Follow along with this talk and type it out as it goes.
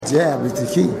Jab is the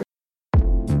key.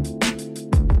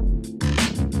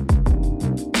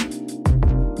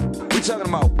 We talking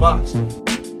about boxing.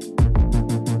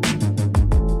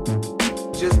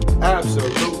 Just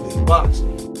absolutely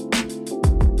boxing.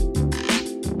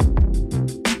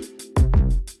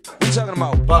 We talking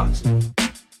about boxing.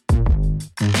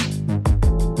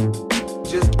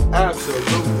 Just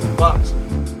absolutely boxing.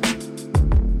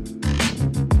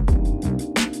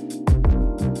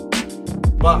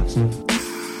 Boxing.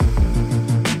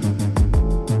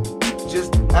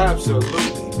 Just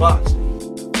absolutely boxing.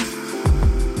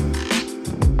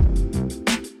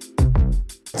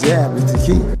 Jab is the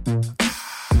key.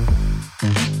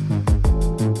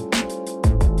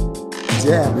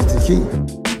 Jab is the key.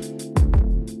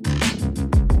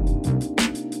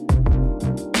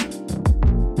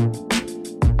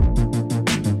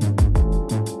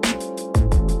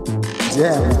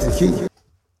 Jab is the key.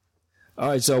 All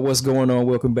right, y'all, what's going on?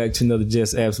 Welcome back to another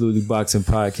Just Absolutely Boxing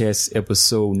Podcast,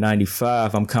 episode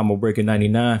 95. I'm Combo Breaker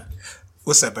 99.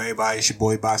 What's up, everybody? It's your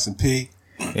boy Boxing P.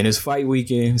 And it's fight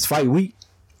weekend. It's fight week.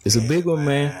 It's a big one,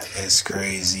 man. It's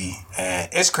crazy.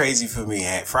 It's crazy for me.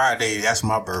 Friday, that's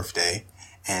my birthday.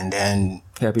 And then...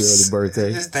 Happy early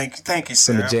birthday. Thank you,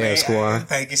 sir. From the Jab Squad.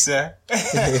 Thank you, sir. Yeah,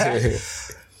 and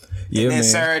then man.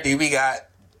 Saturday, we got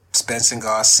Spencer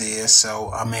Garcia.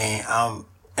 So, I mean,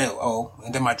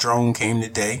 and then my drone came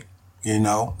today. You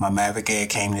know, my Mavic Air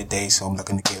came today, so I'm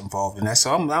looking to get involved in that.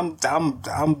 So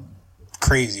I'm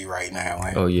crazy right now,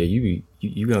 man. Oh yeah, you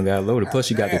gonna got loaded.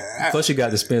 Plus you got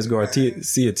the Spence Garcia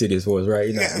titties for us, right?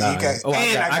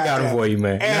 I got them for you,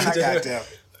 man. And I got them.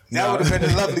 That would have been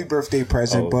a lovely birthday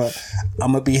present, but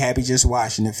I'm gonna be happy just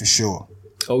watching it for sure.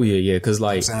 Oh yeah, because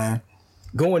like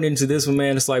going into this one,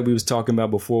 man, it's like we was talking about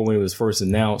before when it was first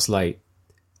announced. Like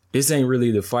this ain't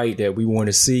really the fight that we want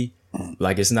to see.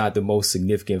 Like it's not the most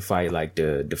significant fight, like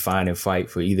the defining fight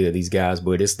for either of these guys,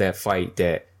 but it's that fight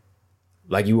that,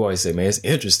 like you always say, man, it's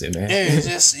interesting, man. Yeah, it's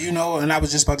just, you know, and I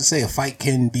was just about to say a fight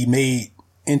can be made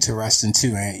interesting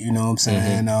too, man. You know what I'm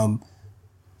saying? Mm-hmm.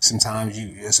 Sometimes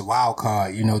it's a wild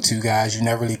card, you know, two guys you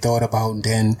never really thought about, and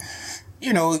then,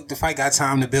 you know, the fight got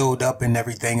time to build up and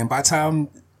everything, and by the time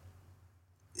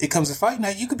it comes to fight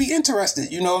night, you could be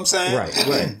interested, you know what I'm saying?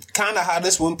 Right. Kind of how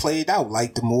this one played out.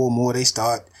 Like the more and more they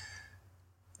start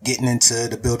getting into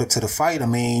the build up to the fight, I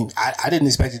mean, I didn't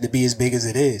expect it to be as big as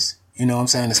it is. You know what I'm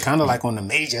saying? It's kind of like on the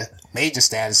major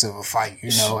status of a fight.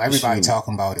 You know, everybody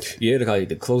talking about it. Yeah, like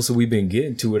the closer we've been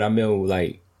getting to it, I mean,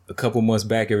 like a couple months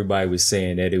back, everybody was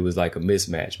saying that it was like a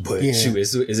mismatch. But shoot,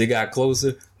 as it got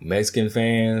closer, Mexican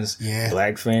fans,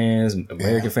 black fans,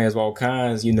 American fans of all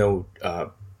kinds, you know,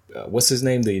 what's his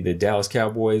name? The Dallas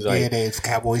Cowboys. Like, the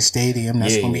Cowboys Stadium.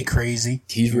 That's going to be crazy.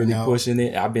 He's really pushing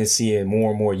it. I've been seeing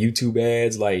more and more YouTube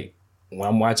ads, like, when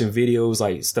I'm watching videos,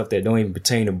 like stuff that don't even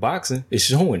pertain to boxing, it's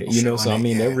showing it, you know? So, I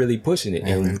mean, they're really pushing it.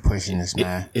 They're really pushing this,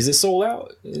 man. Is it sold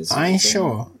out? I ain't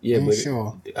sure. Yeah,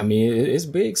 I mean, it's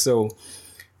big. So,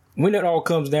 when it all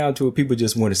comes down to it, people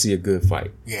just want to see a good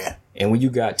fight. Yeah. And when you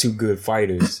got two good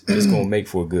fighters, it's going to make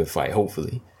for a good fight,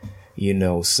 hopefully. You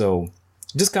know, so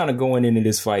just kind of going into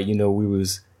this fight, you know, we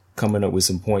was coming up with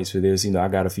some points for this. You know, I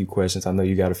got a few questions. I know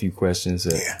you got a few questions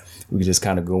that we can just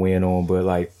kind of go in on. But,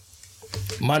 like,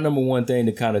 my number one thing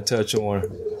to kind of touch on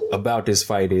about this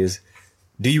fight is,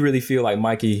 do you really feel like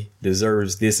Mikey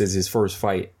deserves this as his first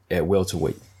fight at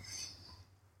welterweight?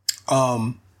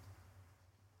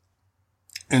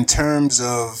 In terms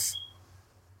of,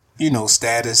 you know,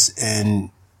 status and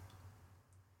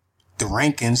the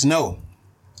rankings, no.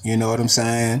 You know what I'm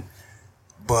saying?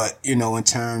 But, you know, in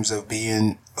terms of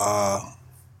being a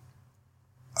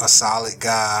solid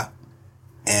guy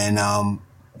and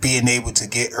being able to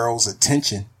get Earl's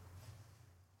attention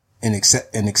and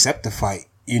accept the fight.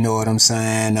 You know what I'm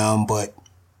saying? But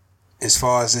as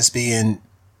far as this being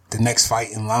the next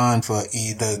fight in line for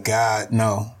either guy,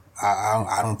 no,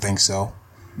 I don't think so.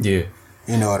 Yeah.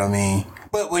 You know what I mean?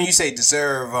 But when you say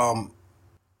deserve,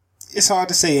 it's hard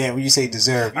to say when you say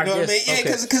deserve. You know what I mean? Yeah,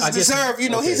 because deserve, you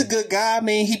know, he's a good guy. I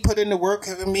mean, he put in the work.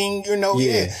 I mean, you know,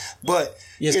 But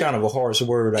it's kind of a harsh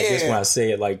word, I guess, when I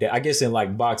say it like that. I guess in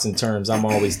like boxing terms, I'm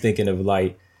always thinking of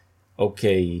like,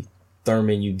 okay,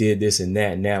 Thurman, you did this and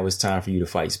that. Now it's time for you to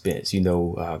fight Spence. You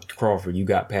know, Crawford, you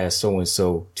got past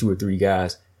so-and-so, 2 or 3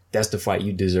 guys. That's the fight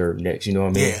you deserve next. You know what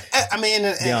I mean? Yeah. I mean,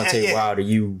 Deontay Wilder,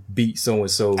 you beat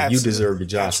so-and-so. You deserve the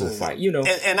Joshua fight, you know?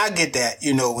 And I get that,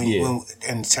 you know, when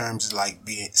in terms of like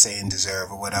saying deserve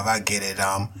or whatever, I get it.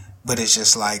 But it's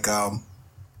just like, I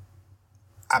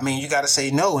mean, you got to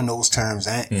say no in those terms.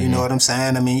 You know what I'm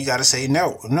saying? I mean, you got to say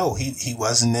no. No, he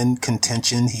wasn't in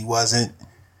contention. He wasn't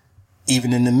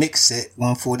even in the mix at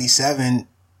 147.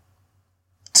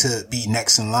 to be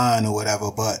next in line or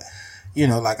whatever. But, you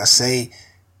know, like I say,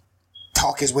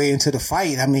 talk his way into the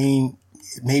fight. I mean,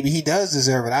 maybe he does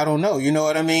deserve it. I don't know. You know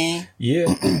what I mean?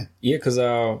 Yeah. Yeah, because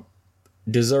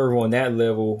deserve on that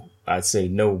level, I'd say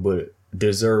no, but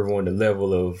deserve on the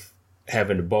level of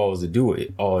having the balls to do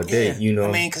it all day. Yeah. You know,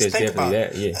 I mean, 'cause there's think definitely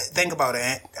about that. Yeah. Think about it,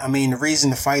 Ant. I mean, the reason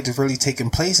the fight is really taking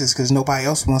place is because nobody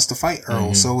else wants to fight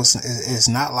Earl. So it's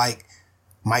not like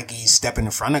Mikey's stepping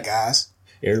in front of guys.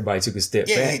 Everybody took a step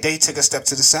Yeah, back. they took a step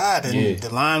to the side and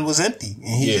the line was empty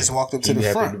and he just walked up to the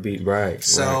happened front. to be, right.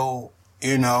 So,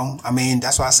 you know, I mean,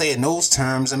 that's why I say in those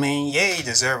terms, I mean, yeah, he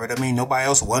deserve it. I mean, nobody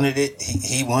else wanted it.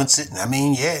 He wants it. I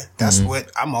mean, yeah, that's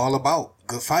what I'm all about.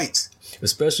 Good fights.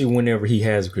 Especially whenever he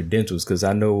has credentials, because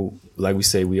I know, like we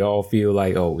say, we all feel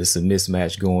like, oh, it's a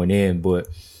mismatch going in, but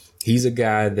he's a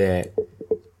guy that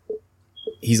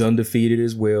he's undefeated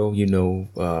as well, you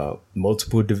know,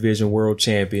 multiple division world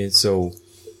champion. So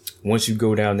once you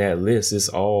go down that list, it's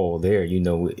all there, you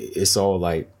know, it's all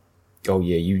like, oh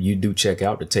yeah, you do check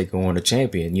out to take on a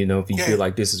champion. You know, if you feel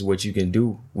like this is what you can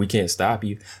do, we can't stop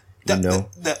you. You know,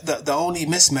 the only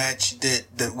mismatch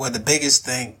the biggest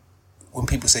thing when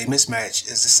people say mismatch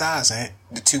is the size, and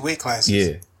the 2 weight classes.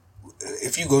 Yeah.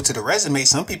 If you go to the resume,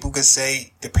 some people could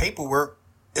say the paperwork,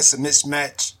 it's a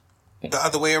mismatch the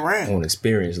other way around. On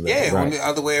experience level. Yeah, right. on the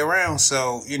other way around.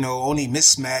 So, you know, only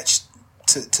mismatch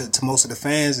to most of the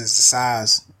fans is the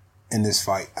size in this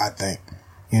fight, I think.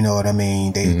 You know what I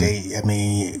mean? I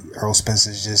mean, Earl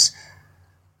Spencer's just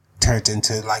turned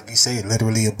into, like you say,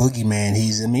 literally a boogeyman.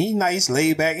 He's nice,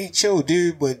 laid back, he chill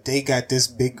dude, but they got this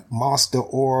big monster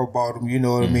aura about him. You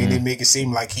know what I mean? They make it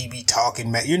seem like he be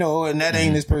talking, you know, and that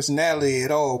ain't his personality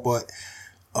at all. But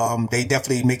they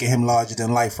definitely making him larger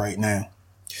than life right now.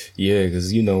 Yeah,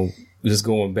 because, you know, just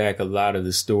going back, a lot of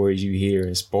the stories you hear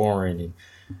in sparring and,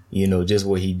 you know, just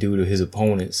what he do to his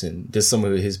opponents, and just some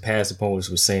of his past opponents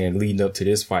were saying leading up to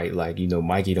this fight, like, you know,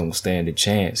 Mikey don't stand a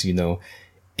chance. You know,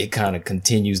 it kind of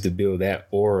continues to build that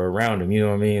aura around him. You know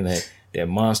what I mean? That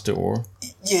monster aura.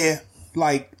 Yeah,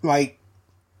 like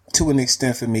to an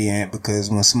extent for me, Ant, because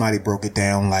when somebody broke it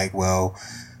down, like, well,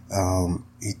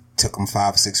 it took him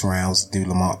 5 or 6 rounds to do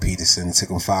Lamont Peterson. It took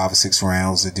him 5 or 6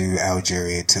 rounds to do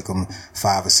Algeria. It took him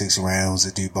 5 or 6 rounds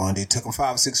to do Bondi. It took him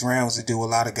 5 or 6 rounds to do a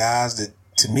lot of guys that,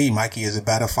 to me, Mikey is a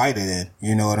better fighter than.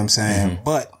 You know what I'm saying?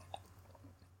 But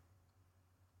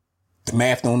the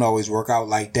math don't always work out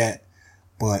like that.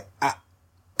 But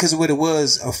because what it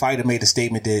was, a fighter made a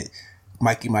statement that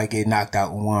Mikey might get knocked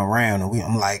out in 1 round, and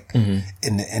I'm like, and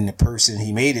the person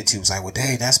he made it to was like, well,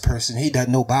 dang, that's person, he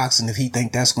doesn't know boxing if he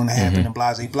think that's going to happen, and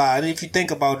blah, blah, blah. And if you think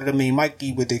about it, I mean,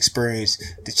 Mikey with the experience,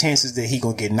 the chances that he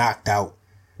going to get knocked out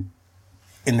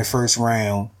in the first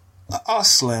round are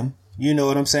slim. You know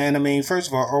what I'm saying? I mean, first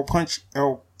of all,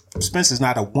 Earl Spencer's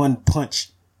not a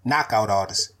 1-punch knockout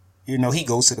artist. You know, he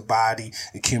goes to the body,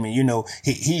 the cumin, you know,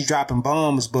 he's dropping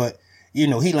bombs, but, you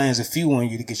know, he lands a few on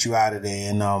you to get you out of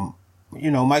there. And, you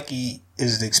know, Mikey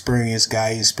is an experienced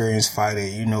guy, experienced fighter.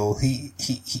 You know,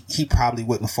 he probably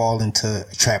wouldn't fall into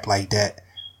a trap like that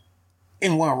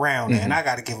in 1 round. And I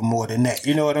got to give him more than that.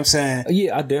 You know what I'm saying?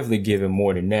 Yeah, I definitely give him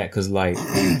more than that. Because, like,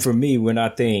 for me, when I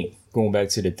think, going back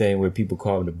to the thing where people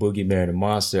call him the boogeyman, the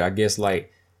monster, I guess,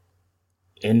 like,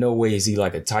 in no way is he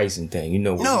like a Tyson thing, you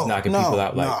know, where he's knocking people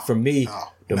out. Like, for me,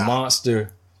 the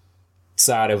monster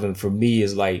side of him, for me,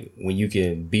 is like when you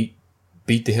can beat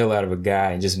the hell out of a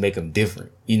guy and just make him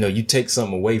different. You know, you take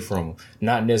something away from him,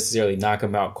 not necessarily knock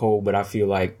him out cold, but I feel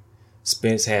like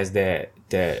Spence has that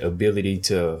ability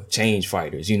to change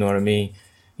fighters. You know what I mean?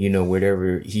 You know,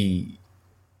 when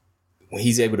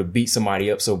he's able to beat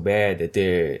somebody up so bad that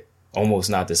they're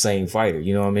almost not the same fighter.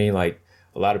 You know what I mean? Like,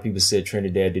 a lot of people said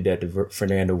Trinidad did that to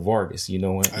Fernando Vargas, you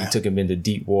know, and he took him into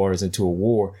deep waters, into a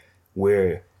war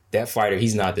where that fighter,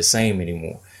 he's not the same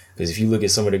anymore. Because if you look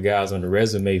at some of the guys on the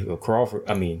resume of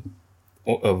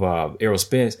of Errol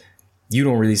Spence, you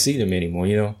don't really see them anymore,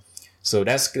 you know? So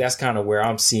that's kind of where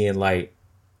I'm seeing, like,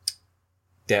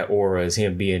 that aura as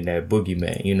him being that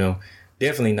boogeyman, you know?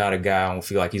 Definitely not a guy I don't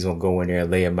feel like he's going to go in there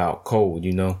and lay him out cold,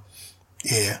 you know?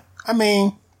 Yeah. I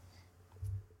mean,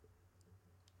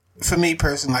 for me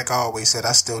personally, like I always said,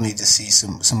 I still need to see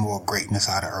some more greatness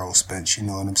out of Earl Spence. You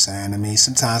know what I'm saying? I mean,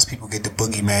 sometimes people get the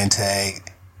boogeyman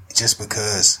tag just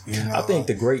because, you know. I think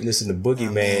the greatness in the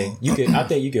boogeyman, I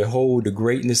think you can hold the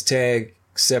greatness tag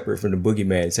separate from the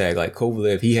boogeyman tag. Like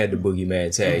Kovalev, he had the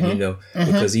boogeyman tag, you know,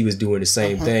 because he was doing the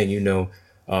same thing, you know,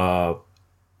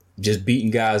 just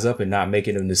beating guys up and not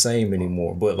making them the same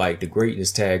anymore. But like the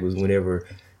greatness tag was whenever,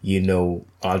 you know,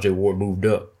 Andre Ward moved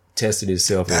up, tested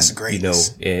himself, That's and,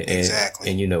 greatness. you know, and exactly.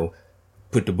 and you know,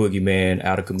 put the boogeyman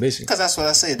out of commission. Because that's what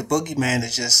I say. The boogeyman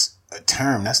is just a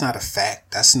term. That's not a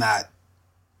fact. That's not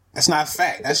a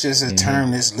fact. That's just a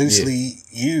term that's loosely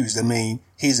used. I mean,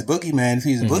 he's a boogeyman. If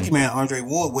he's a boogeyman, Andre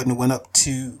Ward wouldn't have went up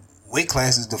 2 weight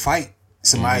classes to fight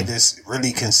somebody that's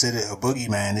really considered a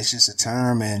boogeyman. It's just a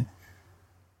term. And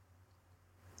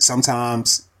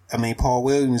sometimes, I mean, Paul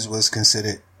Williams was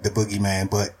considered the boogeyman,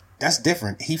 but that's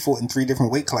different. He fought in 3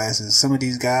 different weight classes. Some of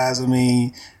these guys, I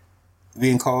mean,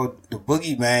 being called the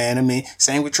boogeyman. I mean,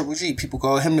 same with Triple G. People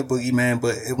call him the boogeyman,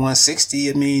 but at 160,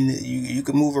 I mean, you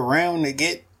can move around to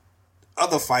get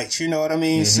other fights. You know what I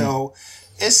mean? So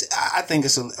I think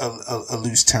it's a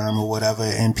loose term or whatever,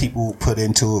 and people put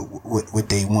into it what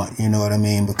they want. You know what I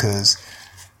mean? Because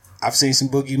I've seen some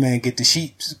boogeyman get the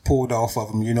sheets pulled off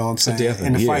of them, you know what I'm saying? Definitely,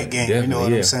 in the fight game, you know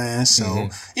what I'm saying? So,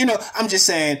 Mm-hmm. you know, I'm just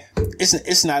saying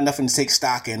it's not nothing to take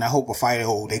stock in. I hope a fighter,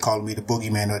 they calling me the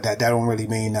boogeyman or that don't really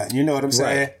mean nothing. You know what I'm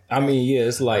saying? Right. I mean, yeah,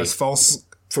 it's like It's false.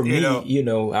 for me, you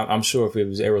know, I'm sure if it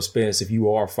was Errol Spence, if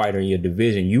you are a fighter in your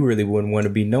division, you really wouldn't want to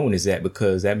be known as that,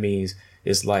 because that means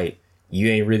it's like you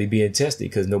ain't really being tested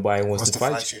because nobody wants to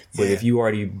fight you. But if you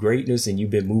already greatness and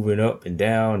you've been moving up and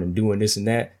down and doing this and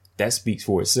that speaks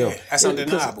for itself. Yeah, that's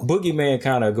undeniable. Boogeyman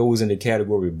kind of goes in the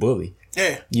category of bully.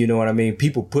 Yeah. You know what I mean?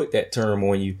 People put that term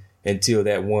on you until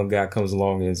that one guy comes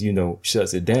along and, you know,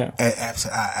 shuts it down. I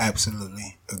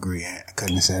absolutely agree. I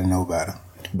couldn't have said no better.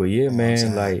 But yeah,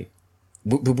 man, like,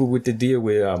 but with the deal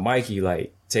with Mikey,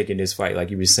 like, taking this fight,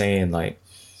 like you were saying, like,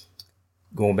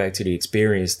 going back to the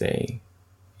experience thing,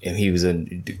 and he was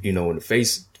in, you know, in the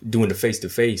face, doing the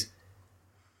face-to-face,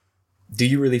 do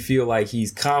you really feel like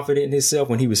he's confident in himself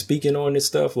when he was speaking on this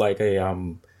stuff? Like, hey,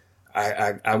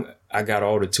 I got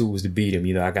all the tools to beat him.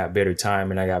 You know, I got better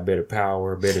timing, I got better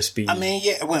power, better speed. I mean,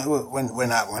 yeah,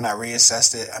 when I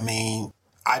reassessed it, I mean,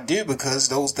 I do, because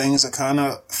those things are kind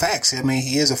of facts. I mean,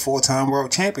 he is a 4-time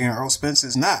world champion. Errol Spence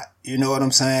is not. You know what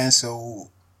I'm saying? So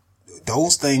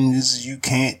those things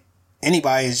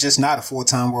anybody is just not a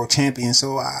 4-time world champion.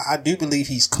 So I do believe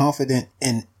he's confident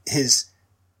in his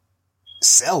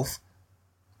self,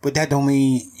 but that don't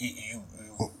mean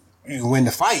you win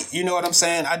the fight. You know what I'm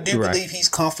saying? I do believe he's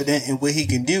confident in what he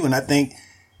can do. And I think,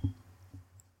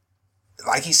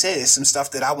 like he said, it's some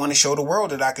stuff that I want to show the world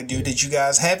that I could do that you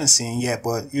guys haven't seen yet.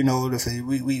 But, you know,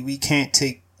 we can't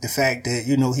take the fact that,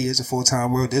 you know, he is a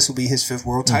 4-time world. This will be his 5th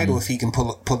world title if he can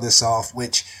pull this off,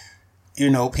 which,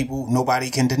 you know, nobody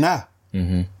can deny.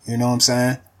 You know what I'm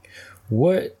saying?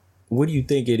 What do you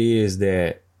think it is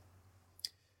that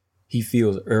he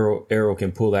feels Errol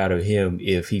can pull out of him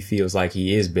if he feels like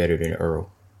he is better than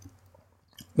Errol?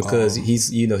 Because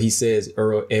he's, you know, he says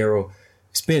Errol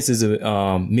Spence is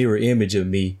a mirror image of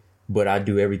me, but I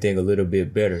do everything a little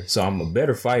bit better. So I'm a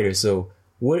better fighter. So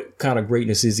what kind of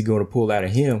greatness is he going to pull out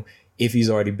of him if he's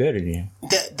already better than him?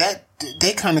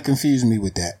 They kind of confuse me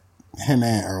with that. Him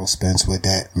and Errol Spence with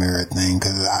that mirror thing,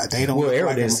 because they don't. Well,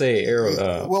 Errol didn't say Errol.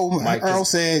 Errol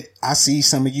said, "I see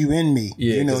some of you in me."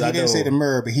 Yeah, you know, he didn't say the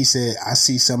mirror, but he said, "I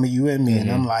see some of you in me,"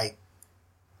 and I'm like,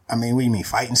 I mean, what do you mean,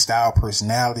 fighting style,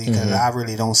 personality? Because I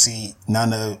really don't see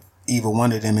none of either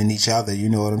one of them in each other. You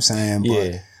know what I'm saying?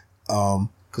 Yeah.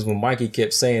 Because when Mikey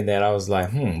kept saying that, I was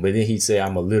like, But then he'd say,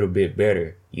 "I'm a little bit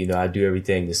better. You know, I do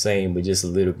everything the same, but just a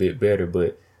little bit better."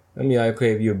 But I mean,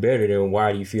 okay, if you're better, then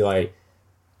why do you feel like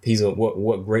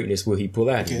what greatness will he pull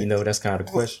out? Okay. You know, that's kind of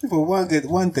the question. Well,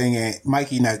 one thing,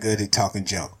 Mikey not good at talking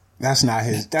junk. That's not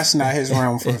his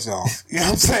realm. First off, you know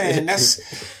what I'm saying?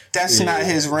 That's not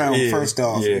his realm. First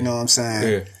off, you know what I'm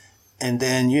saying? Yeah. And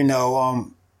then, you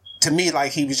know, to me,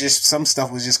 like, he was just, some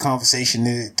stuff was just conversation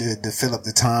to fill up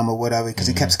the time or whatever, because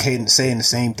he kept saying the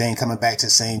same thing, coming back to the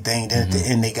same thing. Then at the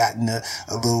end, they got in a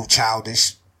little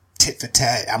childish tit for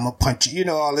tat. I'm gonna punch you, you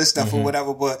know, all this stuff or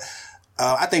whatever. But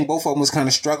I think both of them was kind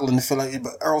of struggling to feel like,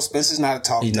 but Errol Spence is not a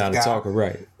talker. He's not a talker,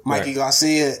 right? Mikey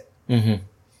Garcia,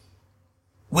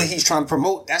 what he's trying to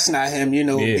promote, that's not him, you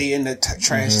know, being the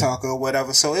trash talker or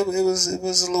whatever. So it was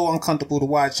a little uncomfortable to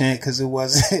watch it, because it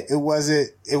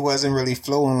wasn't really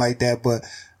flowing like that. But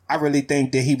I really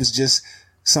think that he was just,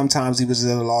 sometimes he was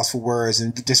at a loss for words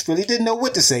and just really didn't know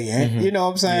what to say. You know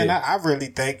what I'm saying? Yeah. I really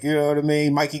think, you know what I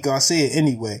mean, Mikey Garcia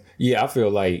anyway. Yeah, I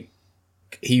feel like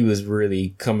he was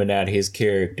really coming out of his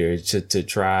character to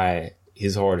try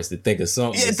his hardest to think of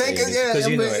something. Yeah, because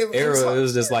you know, Errol, it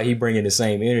was just like he bringing the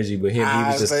same energy, but him, he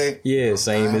was just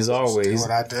same as always.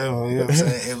 What I do, you know what I'm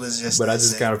saying? It was just. But I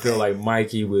just kind of feel like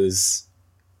Mikey was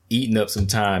eating up some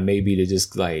time, maybe to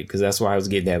just like, because that's why I was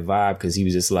getting that vibe, because he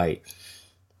was just like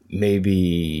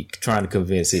maybe trying to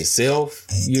convince himself,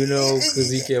 you know, because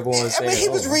he kept on saying, I mean, he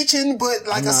was reaching, but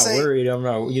like I said, I'm not worried. I'm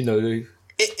not, you know.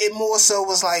 It more so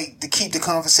was like to keep the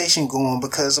conversation going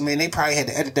because, I mean, they probably had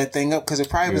to edit that thing up because it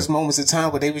probably was moments of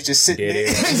time where they was just sitting there.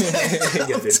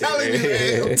 I'm telling you,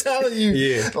 man. I'm telling you.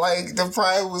 Yeah. Like, the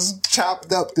probably was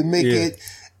chopped up to make it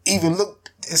even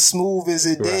look as smooth as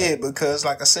it did because,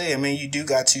 like I say, I mean, you do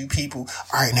got two people.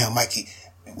 All right, now, Mikey,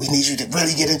 we need you to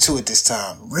really get into it this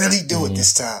time. Really do it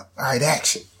this time. All right,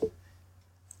 action.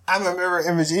 I'm a mirror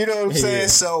image. You know what I'm saying?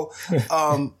 So,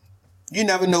 you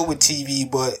never know with TV,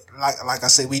 but like I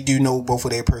said, we do know both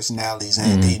of their personalities,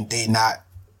 and they not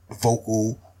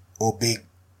vocal or big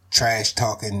trash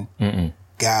talking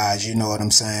guys. You know what I'm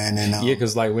saying? And yeah,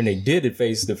 because like when they did it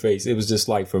face to face, it was just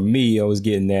like for me, I was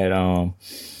getting that.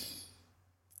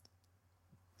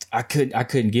 I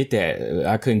couldn't get that.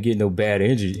 I couldn't get no bad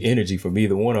energy from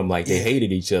either one of them. Like they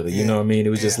hated each other. You know what I mean? It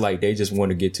was just like they just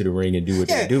want to get to the ring and do what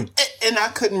they do. And I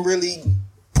couldn't really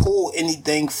pull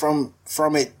anything from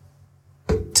it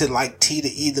to like teeter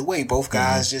either way. Both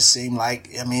guys just seem like,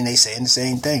 I mean, they saying the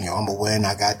same thing. Yo, I'm gonna win.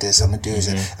 I got this. I'm gonna do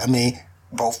this. I mean,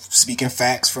 both speaking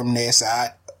facts from their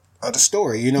side of the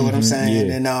story. You know what I'm saying?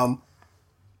 Yeah. And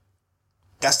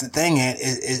that's the thing. And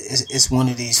it's one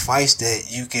of these fights that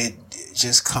you could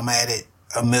just come at it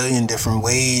a million different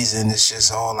ways, and it's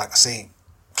just all, like I say,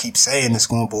 keep saying it's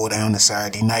going to boil down to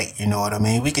Saturday night. You know what I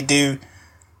mean? We could do.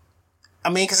 I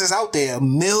mean, because it's out there, a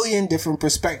million different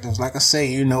perspectives. Like I say,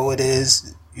 you know, it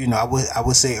is. You know, I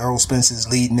would say Errol Spencer's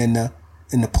leading in the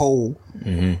poll.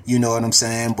 You know what I'm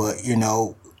saying? But you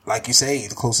know, like you say,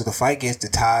 the closer the fight gets, the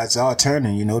tides are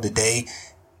turning. You know, today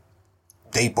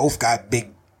they both got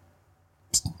big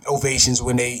ovations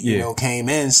when they you know came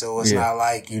in. So it's not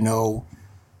like, you know,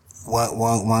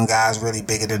 one guy's really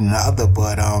bigger than the other.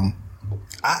 But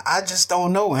I just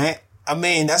don't know, man. I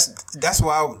mean, that's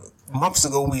why. Months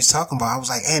ago we was talking about, I was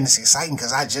like, and it's exciting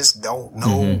because I just don't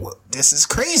know. This is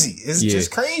crazy. It's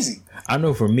just crazy. I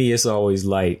know for me, it's always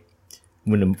like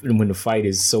when the fight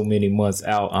is so many months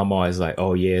out, I'm always like,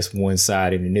 oh yeah, it's one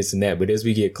sided and this and that. But as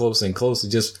we get closer and closer,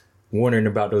 just wondering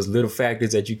about those little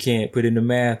factors that you can't put in the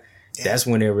math, that's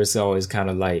whenever it's always kind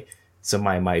of like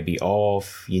somebody might be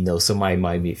off, you know, somebody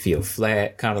might feel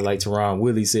flat, kind of like Teron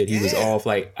Willie said he was off.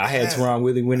 Like I had Teron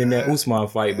Willie winning that Usman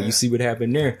fight, but you see what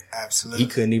happened there. Absolutely. He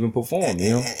couldn't even perform,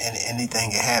 you know. And anything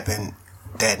can happen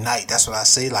that night. That's what I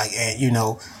say. Like, and you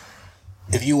know,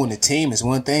 if you on the team, it's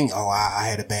one thing. Oh, I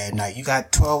had a bad night. You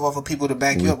got 12 other people to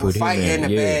back you up. But fighting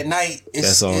a bad night,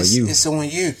 it's on you. It's on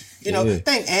you. You know,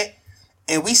 think,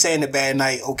 and we saying a bad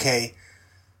night, okay.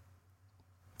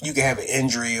 You can have an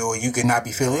injury or you can not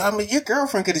be feeling. I mean, your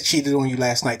girlfriend could have cheated on you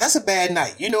last night. That's a bad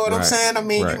night. You know what I'm saying? I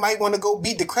mean, you might want to go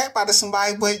beat the crap out of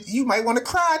somebody, but you might want to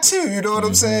cry too. You know what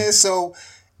I'm saying? So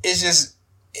it's just,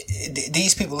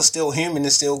 these people are still human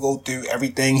and still go through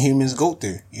everything humans go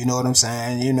through. You know what I'm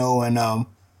saying? You know, and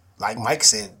like Mike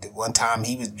said, one time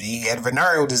he had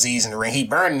venereal disease in the ring. He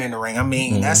burned in the ring. I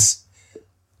mean, you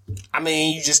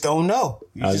just don't know.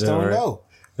 You just don't know.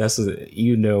 That's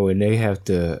you know, and they have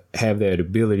to have that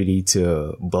ability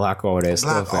to block all that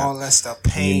stuff. Block all that stuff,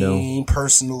 pain, you know?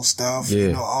 Personal stuff,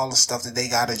 you know, all the stuff that they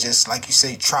gotta just, like you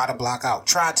say, try to block out.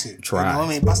 Try. You know what I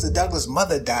mean? Buster Douglas'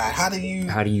 mother died. How do you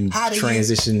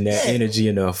transition that energy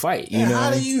into a fight? You know,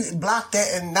 how do you block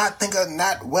that and not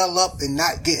well up and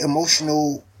not get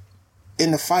emotional in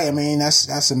the fight? I mean,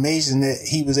 that's amazing that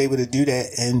he was able to do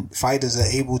that, and fighters are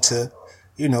able to,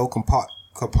 you know,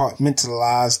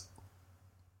 compartmentalize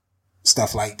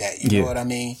stuff like that. You know what I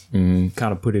mean?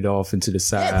 Kind of put it off into the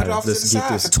side. Yeah, put it off to the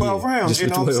side for 12 rounds. Just you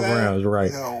for know 12 rounds,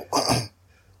 right. You know,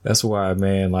 that's why,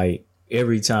 man, like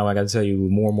every time I got to tell you,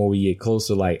 more and more we get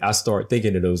closer, like I start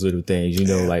thinking of those little things, you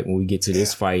know, like when we get to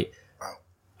this fight,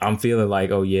 I'm feeling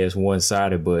like, oh yeah, it's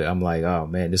one-sided, but I'm like, oh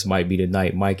man, this might be the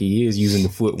night Mikey is using the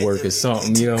footwork or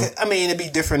something, you know? I mean, it'd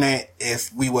be different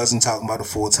if we wasn't talking about a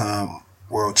full-time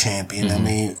world champion. I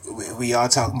mean, we are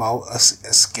talking about a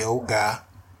skilled guy.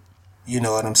 You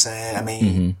know what I'm saying? I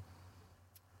mean,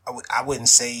 I wouldn't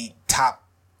say top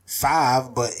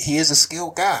 5, but he is a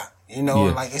skilled guy. You know,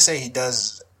 like I say, he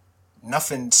does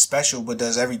nothing special, but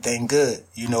does everything good.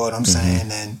 You know what I'm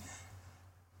saying? And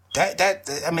that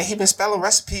I mean, he been spelling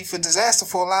recipe for disaster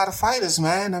for a lot of fighters,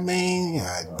 man. I mean, you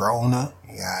got Broner,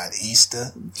 you got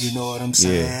Easter. You know what I'm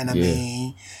saying? I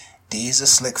mean, these are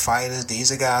slick fighters.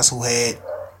 These are guys who had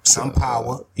some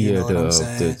power. You know what I'm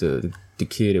saying? The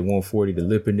kid at 140, the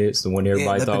Lipinets, the one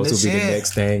everybody thought was going to be the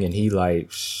next thing, and he like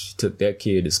took that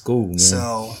kid to school, man.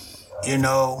 So, you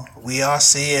know, we are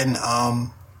seeing,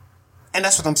 and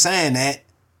that's what I'm saying, that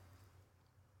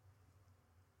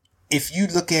if you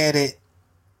look at it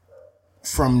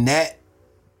from that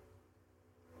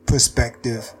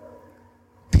perspective,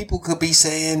 people could be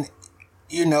saying,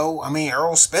 you know, I mean,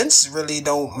 Earl Spence really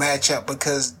don't match up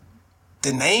because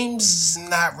the name's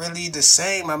not really the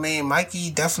same. I mean,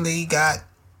 Mikey definitely got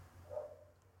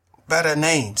better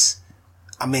names.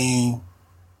 I mean,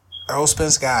 Earl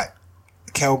Spence got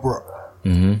Kell Brook.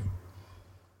 Mm-hmm.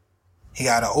 He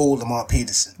got an old Lamont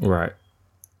Peterson. Right.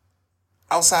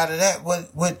 Outside of that,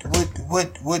 what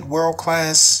world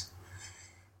class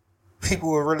people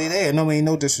were really there? No, I mean,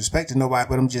 no disrespect to nobody,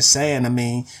 but I'm just saying. I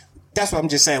mean, that's what I'm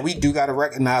just saying. We do got to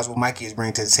recognize what Mikey is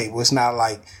bringing to the table. It's not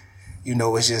like, you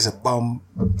know, it's just a bum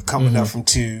coming up from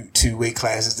two weight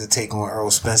classes to take on Earl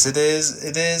Spence. It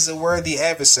is a worthy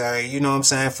adversary. You know what I'm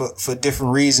saying, for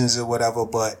different reasons or whatever.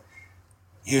 But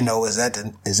you know, is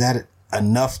that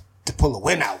enough to pull a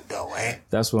win out though? Eh?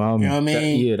 That's what I'm. You know what I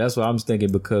mean? Yeah, that's what I'm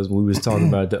thinking because we was talking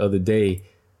about it the other day.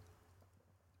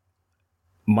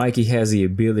 Mikey has the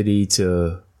ability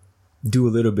to do a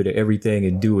little bit of everything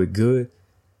and do it good,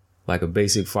 like a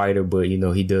basic fighter. But you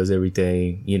know, he does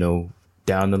everything. You know,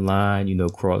 down the line. You know,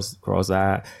 cross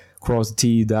the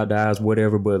T's, dot the I's,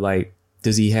 whatever. But like,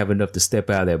 does he have enough to step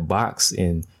out of that box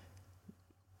and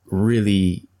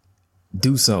really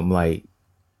do something? Like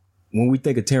when we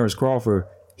think of Terrence Crawford,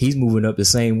 he's moving up the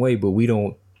same way, but we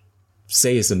don't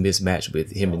say it's a mismatch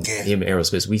with him and Errol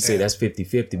Spence. We say that's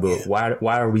 50-50, but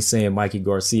why are we saying Mikey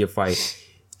Garcia fight?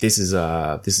 This is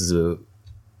a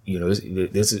you know,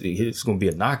 it's going to be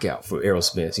a knockout for Errol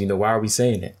Spence. You know, why are we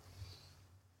saying that?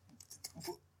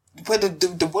 But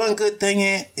the one good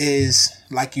thing is,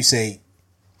 like you say,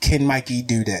 can Mikey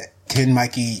do that? Can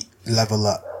Mikey level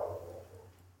up?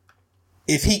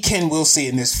 If he can, we'll see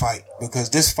in this fight, because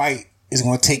this fight is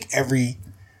going to take every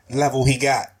level he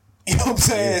got. You know what I'm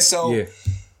saying? So,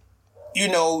 you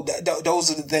know,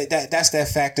 those are that's that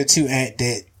factor too, and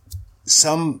that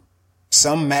some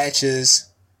matches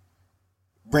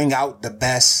bring out the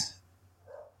best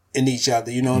in each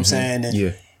other. You know what I'm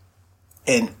saying?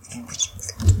 And,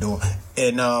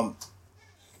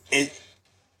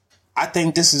 I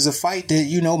think this is a fight that,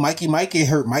 you know, Mikey might get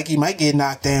hurt. Mikey might get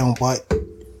knocked down, but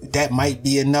that might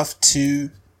be enough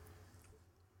to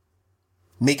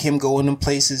make him go in them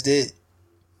places that,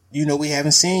 you know, we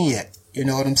haven't seen yet. You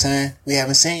know what I'm saying? We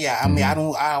haven't seen yet. I mean, I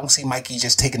don't see Mikey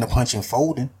just taking a punch and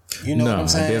folding. You know what I'm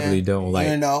saying? I definitely don't. Like,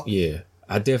 you know? Yeah,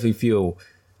 I definitely feel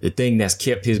the thing that's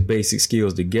kept his basic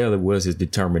skills together was his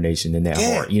determination and that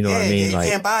heart. You know what I mean? You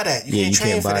can't buy that. You can't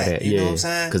train for that. You know what I'm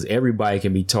saying? Because everybody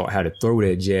can be taught how to throw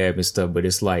that jab and stuff, but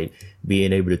it's like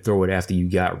being able to throw it after you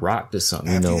got rocked or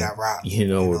something.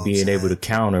 Or being able to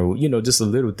counter. You know, just the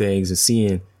little things and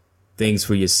seeing things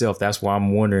for yourself. That's why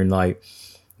I'm wondering, like,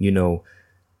 you know,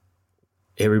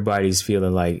 everybody's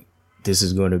feeling like this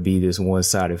is going to be this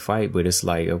one-sided fight, but it's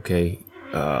like, okay,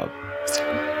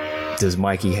 does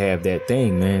Mikey have that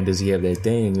thing, man? Does he have that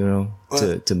thing, you know,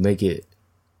 to make it?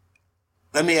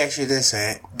 Let me ask you this,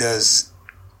 Ant.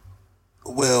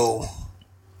 Will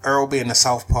Earl being a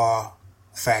southpaw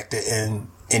factor in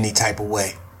any type of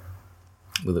way?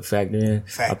 Will it factor in?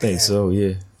 I think so,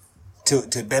 yeah.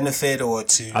 To benefit or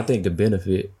to? I think the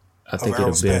benefit. I think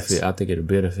it'll benefit. I think it'll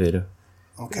benefit her.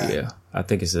 Okay. Yeah, I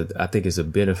think it's a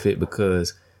benefit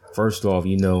because first off,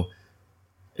 you know,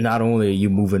 not only are you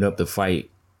moving up to fight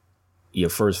your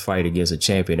first fight against a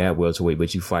champion at welterweight,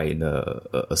 but you fighting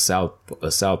a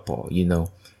southpaw. You know,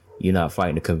 you're not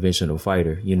fighting a conventional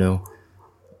fighter. You know.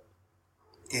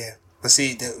 Yeah, but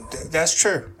see, that's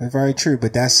true. That's very true.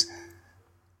 But that's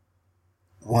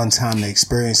one time the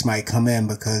experience might come in,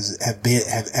 because have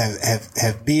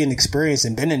been experienced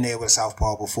and been in there with a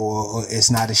southpaw before. It's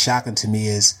not as shocking to me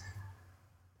as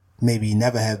maybe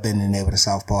never have been in there with a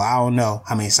southpaw. I don't know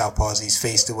how many southpaws he's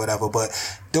faced or whatever, but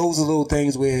those are little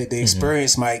things where the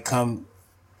experience might come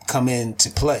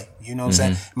into play. You know what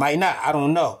I'm saying? Might not. I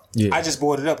don't know. Yeah. I just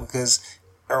brought it up because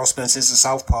Errol Spence is a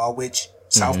southpaw, which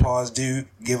southpaws do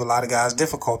give a lot of guys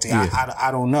difficulty. Yeah.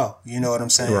 I don't know. You know what I'm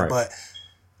saying? Right. But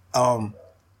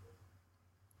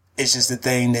it's just the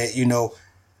thing that, you know,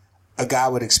 a guy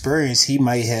with experience, he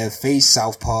might have faced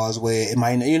southpaws where it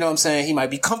might, you know what I'm saying? He might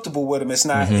be comfortable with them. It's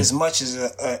not as much as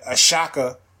a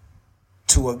shocker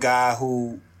to a guy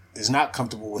who is not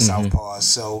comfortable with southpaws.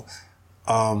 So,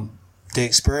 the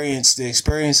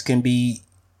experience can be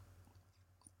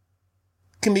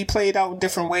played out in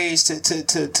different ways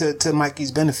to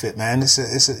Mikey's benefit, man.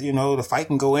 It's a, you know, the fight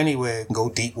can go anywhere. It can go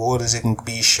deep waters. It can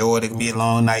be short. It can be a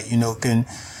long night. You know, it can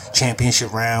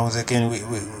championship rounds. It can,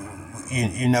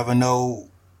 you never know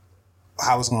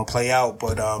how it's going to play out,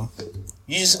 but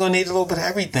you just going to need a little bit of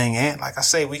everything. And like I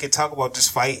say, we could talk about this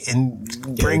fight and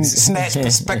snatch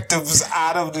perspectives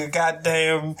out of the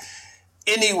goddamn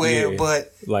anywhere, Yeah.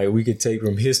 but Like we could take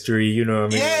from history, you know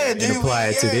what I mean, yeah, and dude, apply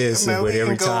it to this, man, but we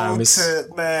every can go time it's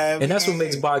man, and that's what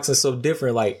makes boxing so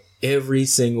different. Like every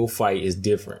single fight is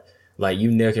different. Like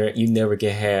you never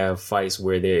can have fights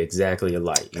where they're exactly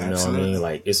alike. You know what I Absolutely. mean?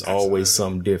 Like it's always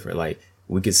something different. Like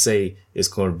we could say it's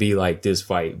going to be like this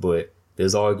fight, but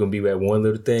there's always going to be that one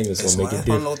little thing that's going to make it one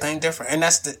different. little thing different, and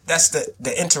that's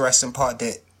the interesting part.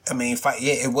 That I mean, fight.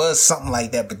 Yeah, it was something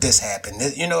like that, but this happened.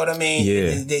 You know what I mean?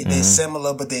 Yeah. They're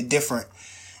similar, but they're different.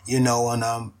 You know,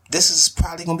 and this is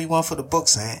probably gonna be one for the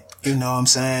books, man. You know what I'm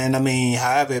saying? I mean,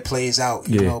 however it plays out,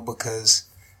 you know, because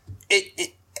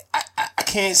I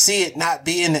can't see it not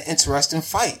being an interesting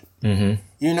fight. Mm-hmm.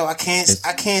 You know, I can't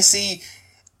see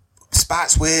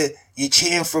spots where you're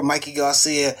cheering for Mikey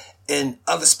Garcia and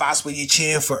other spots where you're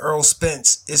cheering for Earl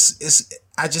Spence.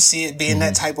 I just see it being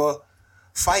that type of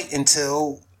fight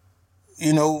until,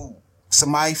 you know,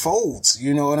 somebody folds.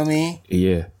 You know what I mean?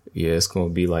 Yeah, it's going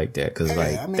to be like that because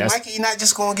like I mean, Mikey not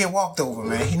just gonna get walked over,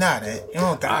 man. He not that. You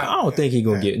know, I don't think he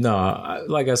gonna get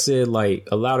like I said, like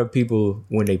a lot of people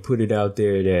when they put it out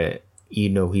there that you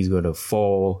know he's gonna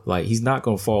fall, like he's not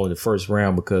gonna fall in the first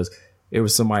round because there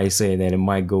was somebody saying that it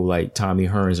might go like Tommy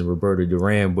Hearns and Roberto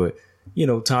Duran, but you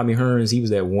know Tommy Hearns, he was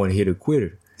that one hitter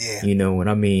quitter. Yeah. You know, and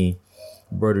I mean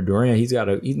Roberto Duran, he's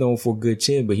known for a good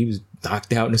chin, but he was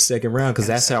knocked out in the second round because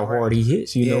that's how hard he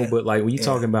hits. You know, but like when you're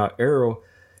talking about Errol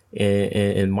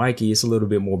and Mikey, it's a little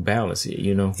bit more balanced here,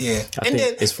 you know? Yeah. I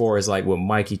think as far as like what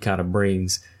Mikey kind of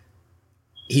brings,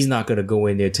 he's not going to go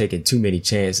in there taking too many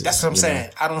chances. That's what I'm saying.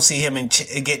 I don't see him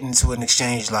getting into an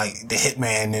exchange like the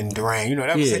Hitman and Duran. You know,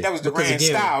 that was Duran's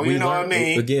style. You know what I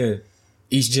mean? Again,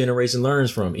 each generation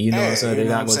learns from it. You know what I'm saying? They're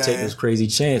not going to take those crazy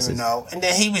chances. You know, and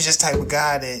then he was just type of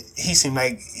guy that he seemed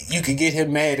like you could get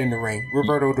him mad in the ring.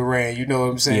 Roberto Duran, you know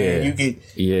what I'm saying?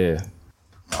 Yeah.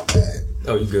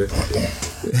 Oh, you good?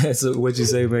 So what you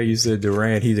say, man? You said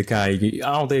Duran. He's the kind.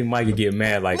 I don't think Mike could get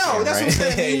mad like that. No, that's right? what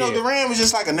I'm saying. You know, Duran was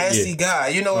just like a nasty guy.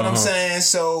 You know what I'm saying?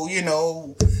 So you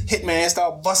know, Hitman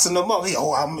start busting him up.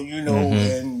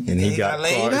 And he got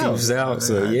laid out. He was out.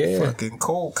 So yeah, fucking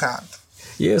cold cop.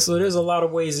 Yeah, so there's a lot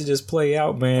of ways to just play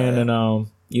out, man, and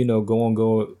you know,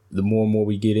 go. The more and more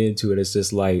we get into it, it's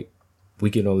just like we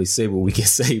can only say what we can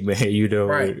say, man. You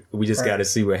know, we just got to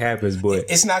see what happens. But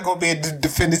it's not going to be a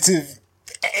definitive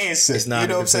answer. It's not. You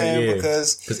know what I'm saying? Yeah.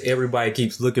 Because everybody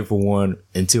keeps looking for one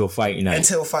until fight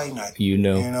night. You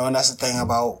know, and that's the thing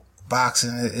about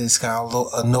boxing. It's kind of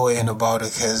annoying about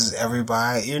it because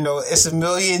everybody, you know, it's a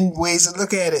million ways to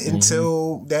look at it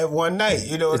until that one night.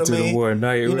 You know what I mean? Until the one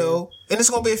night, you know, and it's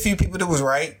gonna be a few people that was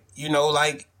right. You know,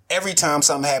 like every time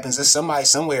something happens, there's somebody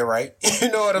somewhere right.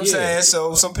 You know what I'm saying?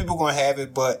 So some people gonna have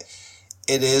it, but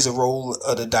it is a roll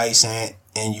of the dice, and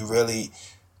you really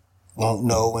won't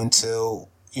know until,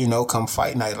 you know, come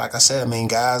fight night. Like I said, I mean,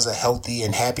 guys are healthy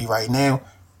and happy right now.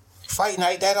 Fight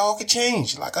night, that all could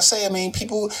change. Like I say, I mean,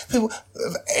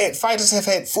 fighters have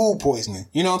had food poisoning.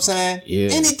 You know what I'm saying? Yeah.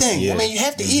 Anything. Yeah. I mean, you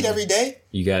have to eat every day.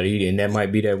 You got to eat it, and that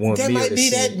might be that one. That might be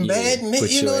that bad meal.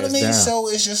 You know what I mean? Down. So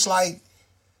it's just like,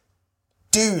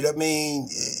 dude, I mean,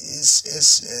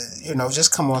 it's you know,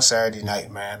 just come on Saturday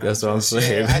night, man. That's what I'm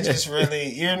saying. I just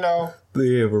really, you know.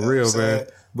 Yeah, for real, man.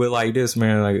 But like this,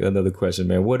 man, like another question,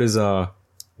 man. What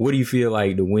do you feel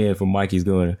like the win for Mikey's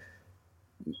going to,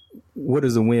 what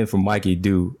does the win for Mikey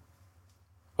do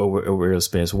over Errol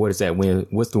Spence? What is that win?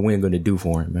 What's the win going to do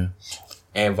for him, man?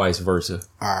 And vice versa.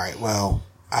 All right. Well,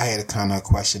 I had a kind of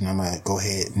question. I'm going to go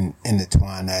ahead and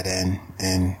intertwine that in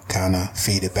and kind of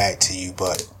feed it back to you.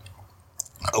 But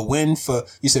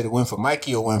you said a win for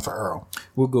Mikey or a win for Earl?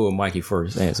 We'll go with Mikey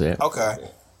first. Answer that. Okay.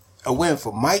 A win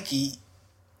for Mikey.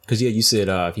 Because, you said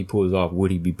if he pulls off,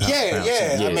 would he be pound?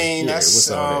 Yeah. I mean,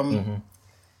 that's...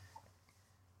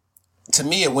 To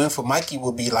me, a win for Mikey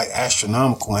would be like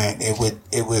astronomical, and it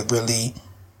would really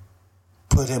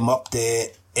put him up there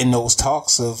in those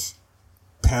talks of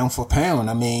pound for pound.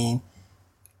 I mean,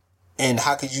 and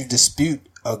how could you dispute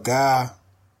a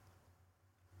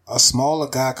smaller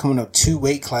guy coming up 2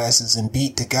 weight classes and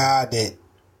beat the guy that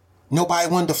nobody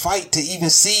wanted to fight to even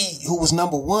see who was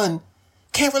number one?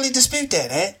 Can't really dispute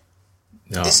that, eh?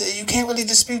 No. You can't really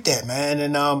dispute that, man.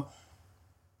 And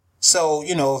so,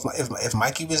 you know, if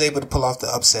Mikey was able to pull off the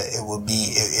upset, it would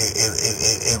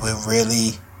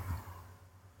really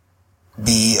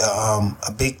be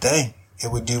a big thing.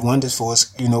 It would do wonders for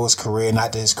his career.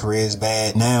 Not that his career is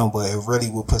bad now, but it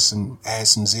really would add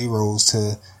some zeros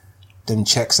to them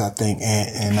checks, I think,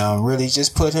 and really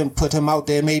just put him out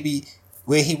there maybe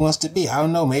where he wants to be. I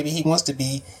don't know. Maybe he wants to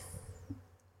be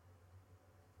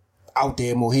out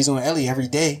there more. He's on Ellie every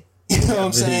day. You know what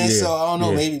I'm saying? Yeah, So I don't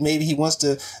know. yeah. Maybe he wants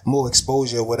to more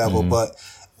exposure or whatever. But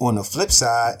on the flip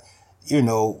side, you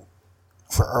know,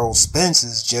 for Earl Spence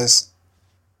is just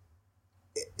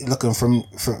looking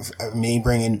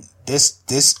bringing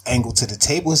this angle to the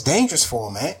table is dangerous for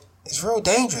him, man. It's real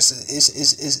dangerous.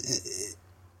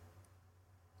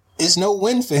 It's no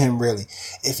win for him, really.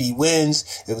 If he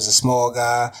wins, it was a small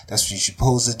guy. That's what you're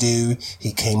supposed to do.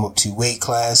 He came up 2 weight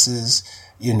classes.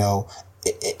 You know,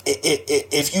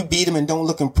 if you beat him and don't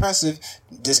look impressive,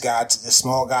 the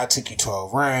small guy took you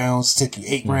 12 rounds, took you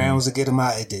 8 rounds to get him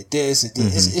out. It did this. It did.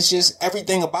 It's just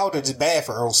everything about it is bad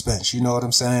for Earl Spence. You know what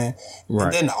I'm saying? Right.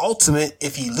 And then the ultimate,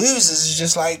 if he loses, it's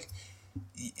just like,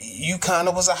 you kind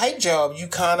of was a hype job. You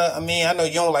kind of, I mean, I know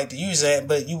you don't like to use that,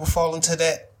 but you were falling to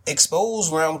that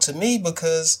exposed realm to me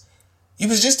because you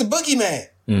was just a boogeyman.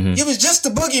 You was just a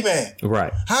boogeyman.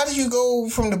 Right. How do you go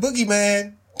from the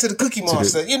boogeyman to the cookie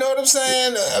monster? You know what I'm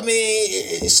saying? I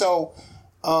mean, so,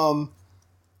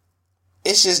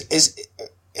 it's just,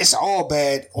 it's all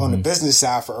bad on the business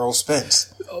side for Earl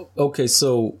Spence. Okay,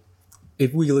 so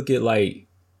if we look at like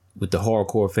with the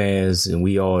hardcore fans, and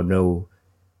we all know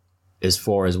as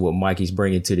far as what Mikey's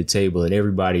bringing to the table, and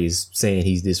everybody is saying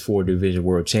he's this 4-division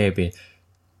world champion,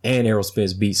 and Errol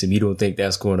Spence beats him, you don't think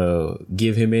that's going to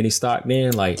give him any stock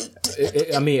then? Like,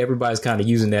 I mean, everybody's kind of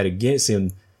using that against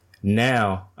him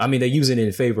now. I mean, they're using it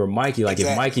in favor of Mikey. Like,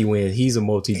 if Mikey wins, he's a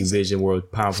multi-division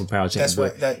world pound-for-pound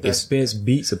champion. But if Spence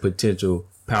beats a potential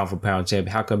pound-for-pound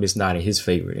champion, how come it's not in his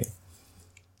favor then?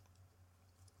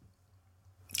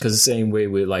 Because the same way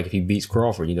with, like, if he beats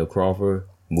Crawford, you know, Crawford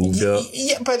moved up.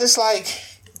 Yeah, but it's like,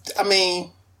 I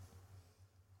mean,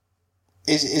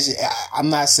 I'm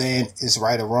not saying it's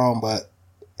right or wrong, but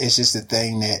it's just a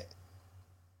thing that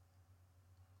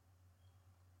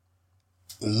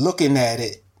looking at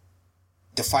it,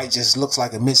 the fight just looks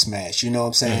like a mismatch. You know what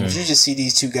I'm saying? If you just see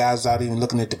these two guys without even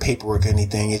looking at the paperwork or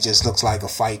anything, it just looks like a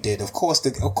fight that, of course,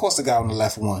 the guy on the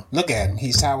left won. Look at him.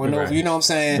 He's towering over. You know what I'm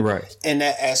saying? Right. In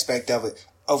that aspect of it.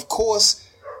 Of course,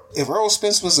 if Earl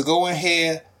Spence was to go in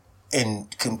here and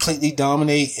completely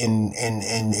dominate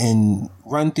and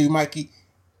run through Mikey,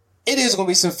 it is going to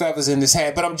be some feathers in his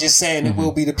hat. But I'm just saying it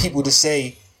will be the people to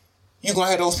say, you're going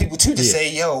to have those people too to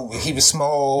say, yo, he was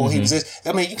small, he was this.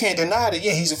 I mean, you can't deny that,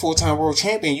 yeah, he's a 4-time world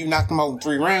champion. You knocked him out in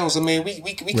 3 rounds. I mean,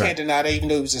 we can't deny that, even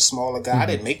though he was a smaller guy. I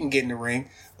didn't make him get in the ring.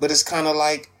 But it's kind of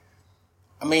like,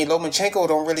 I mean, Lomachenko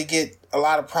don't really get a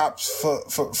lot of props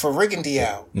for rigging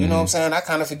Diao. You know what I'm saying? I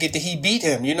kind of forget that he beat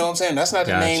him. You know what I'm saying? That's not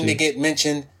the name that get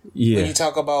mentioned when you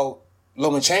talk about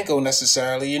Lomachenko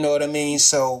necessarily. You know what I mean?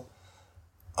 So,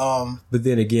 but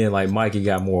then again, like, Mikey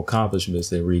got more accomplishments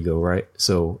than Rigo, right?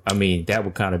 So, I mean, that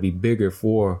would kind of be bigger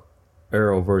for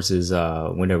Earl versus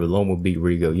whenever Loma beat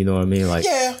Rigo. You know what I mean? Like,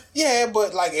 yeah,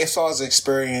 but like as far as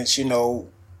experience, you know,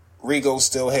 Rigo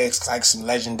still has like some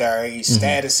legendary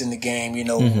status in the game, you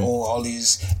know, all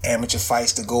these amateur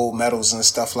fights, the gold medals and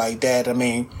stuff like that. I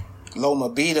mean, Loma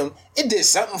beat him. It did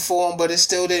something for him, but it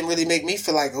still didn't really make me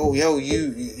feel like, oh, yo, you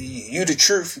the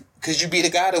truth, because you beat a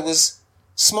guy that was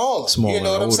smaller. You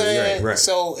know what I'm saying? Right.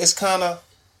 So it's kind of,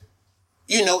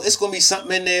 you know, it's going to be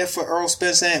something in there for Earl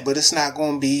Spence, but it's not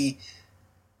going to be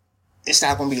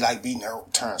like beating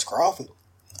Terrence Crawford.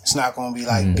 It's not going to be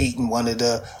like beating one of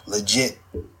the legit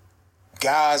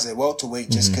guys at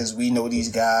welterweight just because we know these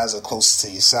guys are close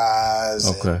to your size.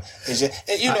 Okay.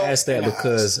 You know, I asked that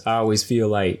because I always feel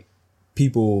like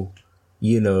people,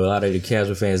 you know, a lot of the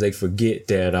casual fans, they forget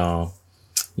that,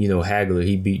 you know, Hagler,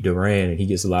 he beat Duran and he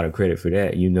gets a lot of credit for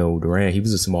that. You know, Duran, he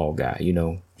was a small guy, you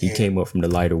know, he came up from the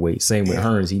lighter weight. Same with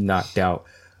Hearns, he knocked out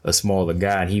a smaller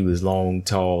guy and he was long,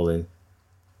 tall, and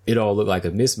it all looked like a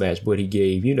mismatch, but he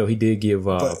did give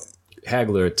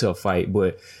Hagler a tough fight.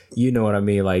 But you know what I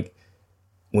mean? Like,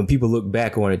 when people look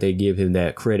back on it, they give him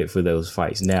that credit for those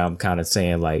fights. Now I'm kind of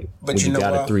saying, like, when you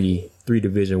got a three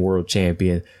division world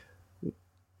champion,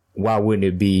 why wouldn't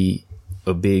it be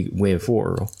a big win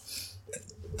for Earl?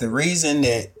 The reason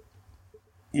that,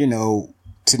 you know,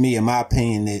 to me, in my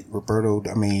opinion, that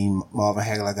Marvin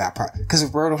Hagler got because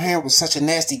Roberto Hagler was such a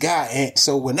nasty guy, and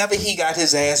so whenever he got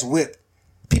his ass whipped,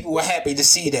 people were happy to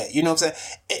see that. You know what I'm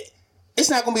saying? It's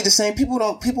not going to be the same. People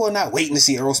are not waiting to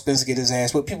see Earl Spence get his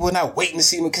ass whipped. People are not waiting to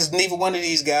see him because neither one of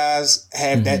these guys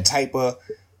have that type of,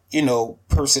 you know,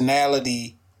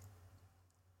 personality,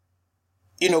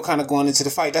 you know, kind of going into the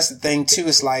fight. That's the thing too.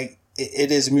 It's like,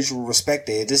 it is mutual respect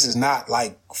there. This is not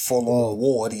like full on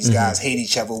war. These guys hate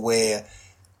each other where,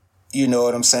 you know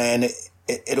what I'm saying?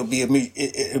 It'll be a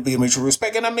mutual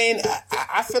respect. And I mean,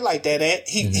 I feel like that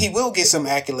he will get some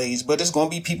accolades, but it's going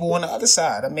to be people on the other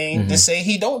side. I mean, to say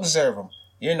he don't deserve them.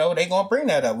 You know, they gonna bring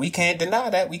that up. We can't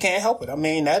deny that. We can't help it. I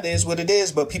mean, that is what it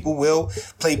is, but people will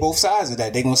play both sides of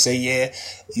that. They gonna say, yeah,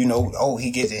 you know, oh,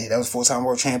 he gets it. That was 4-time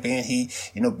world champion. He,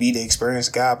 you know, be the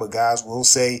experienced guy, but guys will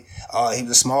say, he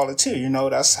was smaller too. You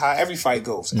know, that's how every fight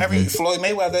goes. Every Floyd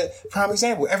Mayweather, prime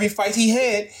example, every fight he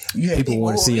had, you had People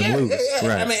want to see him lose.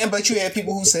 Right. I mean, but you had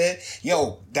people who said,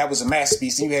 yo, that was a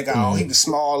masterpiece. And you had guys, oh, he was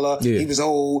smaller, he was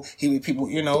old, he was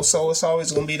people, you know, so it's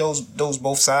always gonna be those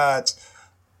both sides,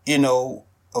 you know,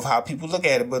 of how people look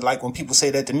at it. But like when people say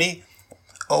that to me,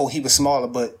 oh, he was smaller,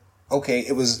 but okay,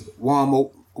 it was Juan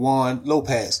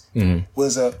Lopez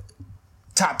was a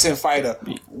top 10 fighter,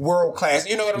 world class.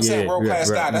 You know what I'm saying? World class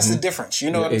guy. That's the difference.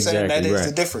 You know what I'm saying? That is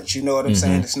the difference. You know what I'm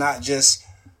saying? It's not just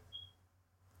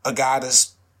a guy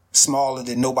that's smaller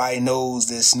that nobody knows,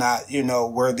 that's not, you know,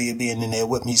 worthy of being in there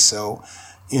with me. So,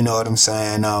 you know what I'm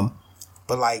saying?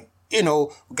 But like, you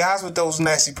know, guys with those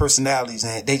nasty personalities,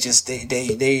 and they just they get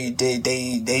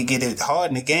it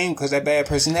hard in the game because that bad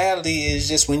personality is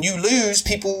just, when you lose,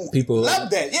 people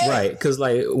love that. Yeah. Right. Because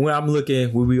like when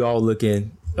we all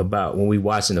looking about, when we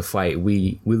watching a fight,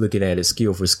 we looking at it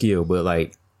skill for skill, but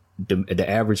like the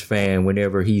average fan,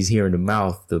 whenever he's hearing the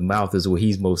mouth is what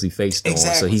he's mostly faced on.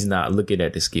 So he's not looking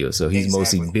at the skill. So he's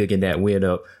mostly bigging that win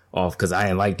up off because I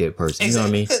ain't like that person. You know what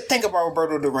I mean? Think about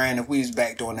Roberto Duran if we was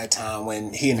back during that time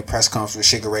when he in the press conference with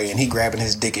Sugar Ray and he grabbing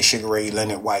his dick at Sugar Ray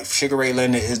Leonard's wife. Sugar Ray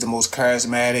Leonard is the most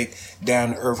charismatic,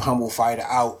 down-to-earth, humble fighter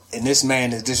out. And this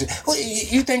man is this. Well,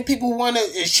 you think people want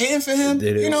to cheer for him?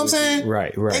 You know what I'm saying?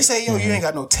 Right. They say, yo, you ain't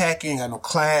got no tact, you ain't got no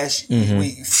class.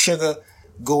 Sugar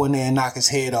go in there and knock his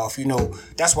head off. You know,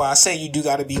 that's why I say you do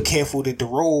got to be careful that the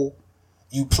role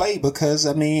you play, because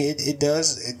I mean it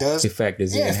does it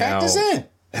factors in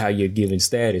how you're giving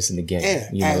status in the game. Yeah,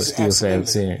 you know, it still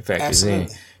factors in.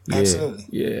 Yeah, Absolutely.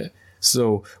 Yeah.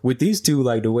 So with these two,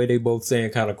 like the way they both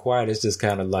saying kind of quiet, it's just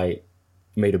kind of like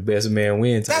may the best man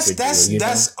win type of deal,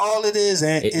 that's all it is.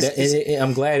 And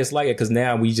I'm glad it's like it, because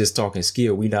now we just talking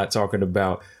skill. We not talking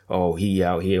about, oh, he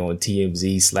out here on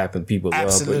TMZ slapping people up.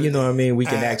 But you know what I mean? We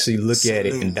can actually look at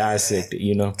it and dissect it,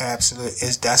 you know? Absolutely.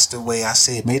 That's the way I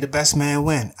see it. May the best man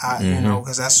win. You know,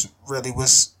 because that's really what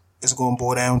it's going to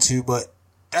boil down to. But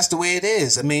that's the way it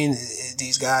is. I mean,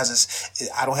 these guys,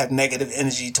 I don't have negative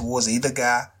energy towards either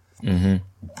guy.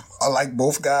 I like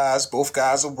both guys. Both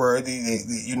guys are worthy.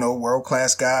 You know,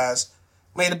 world-class guys.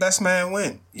 May the best man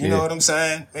win. You know what I'm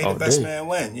saying? May the best man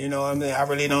win. You know what I mean? I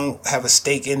really don't have a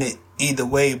stake in it either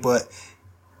way, but,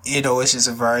 you know, it's just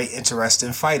a very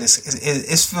interesting fight.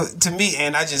 It's for, to me,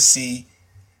 and I just see,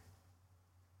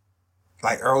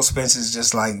 like, Earl Spence is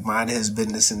just like minding his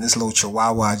business, and this little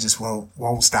chihuahua just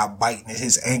won't stop biting at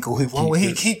his ankle.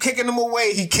 He keep kicking him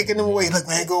away. Look,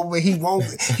 man, go away. He won't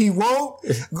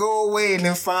go away. And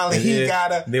then finally he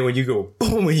gotta. Then when you go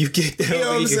boom and you kick that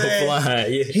away, you go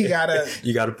flying. Yeah. He gotta.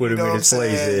 You gotta put him in his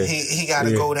place. There. He gotta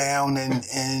go down and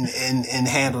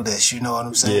handle this. You know what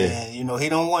I'm saying? Yeah. You know, he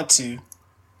don't want to. He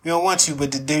don't want to,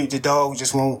 but the dog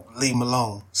just won't leave him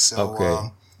alone.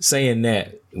 So saying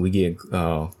that, we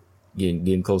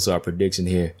getting close to our prediction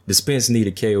here. Does Spence need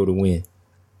a KO to win?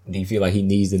 Do you feel like he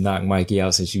needs to knock Mikey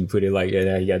out, since you put it like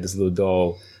that? He got this little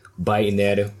dog biting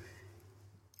at him.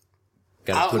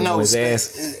 Got to put him on his ass.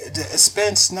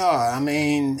 Spence, no. I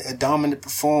mean, a dominant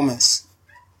performance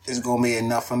is going to be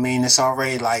enough. I mean, it's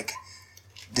already like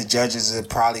the judges are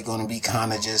probably going to be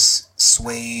kind of just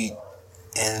swayed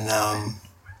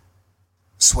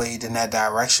in that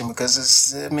direction, because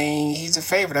he's a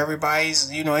favorite.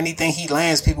 Everybody's, you know, anything he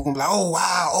lands, people can be like, oh,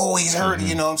 wow, oh, he's hurt,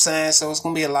 you know what I'm saying? So it's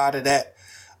going to be a lot of that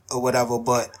or whatever.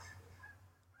 But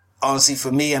honestly,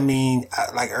 for me, I mean,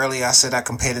 like earlier I said, I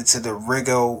compared it to the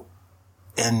Rigo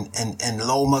and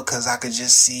Loma, because I could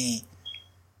just see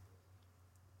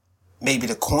maybe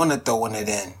the corner throwing it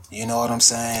in. You know what I'm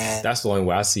saying? That's the only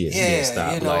way I see it. Yeah,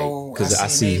 stop. You know, because I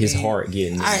see his heart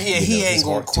getting. He ain't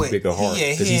gonna quit. Too big a heart,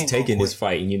 because he's taking this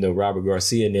fight, and you know, Robert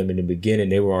Garcia and them in the beginning,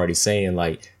 they were already saying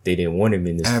like they didn't want him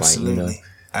in this fight. You know?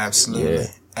 Absolutely.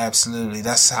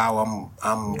 That's how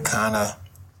I'm kind of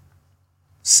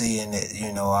seeing it.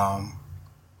 You know,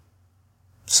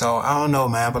 So I don't know,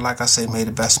 man. But like I say, may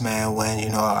the best man win. You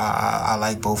know, I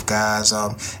like both guys.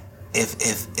 If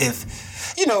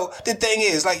you know, the thing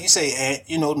is, like you say, Ant,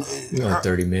 you know,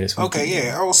 30 minutes. Okay,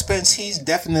 yeah, Earl Spence, he's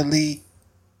definitely,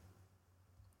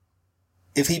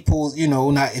 if he pulls, you know,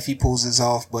 not if he pulls this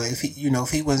off, but if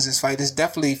he wins this fight, there's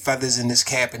definitely feathers in his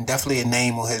cap and definitely a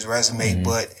name on his resume.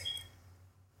 But,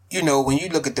 you know, when you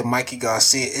look at the Mikey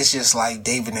Garcia, it's just like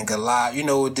David and Goliath. You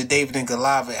know, the David and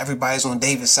Goliath, everybody's on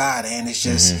David's side, and it's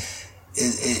just,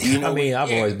 You know, I mean,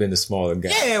 I've always been the smaller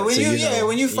guy. Yeah, when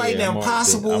when you fight the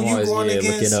impossible, you going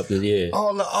against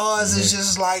all the odds. It's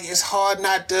just like it's hard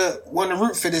not to want to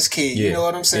root for this kid. You know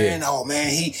what I'm saying? Oh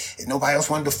man, nobody else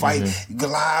wanted to fight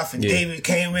Goliath, and David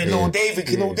came in. Little David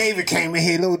came in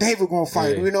here. Little David gonna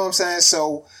fight. You know what I'm saying?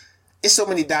 So it's so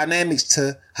many dynamics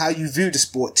to how you view the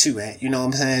sport too, man. You know what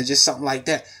I'm saying? Just something like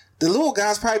that. The little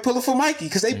guys probably pulling for Mikey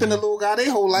because they've been a little guy their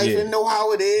whole life and know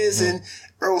how it is. And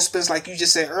Earl Spence, like you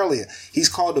just said earlier, he's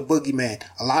called the boogeyman.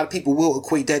 A lot of people will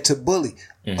equate that to bully.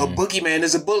 A boogeyman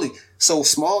is a bully. So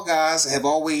small guys have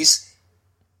always,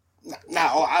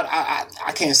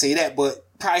 I can't say that, but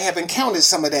probably have encountered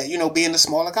some of that. You know, being the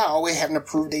smaller guy, always having to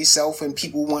prove themselves and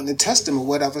people wanting to test them or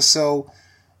whatever. So,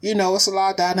 you know, it's a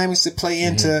lot of dynamics to play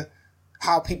into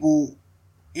how people,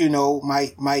 you know,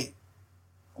 might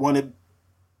want to,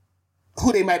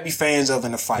 who they might be fans of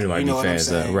in the fight. You know what I'm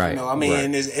saying? Right. You know, I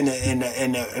mean, in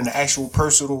the actual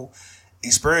personal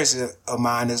experience of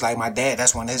mine is like my dad.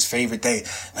 That's one of his favorite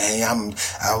things. Man,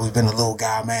 I always been a little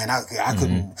guy, man. I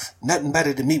couldn't, nothing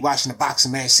better than me watching a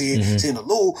boxing match, seeing a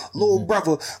little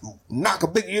brother knock a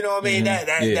big, you know what I mean?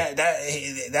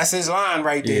 That's his line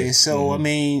right there. So, I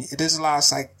mean, there's a lot of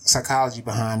psychology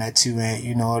behind that too, and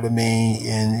you know what I mean?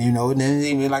 And, you know, and then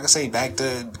even, like I say, back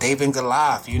to David and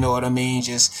Goliath, you know what I mean?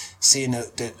 Just seeing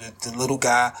the little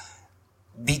guy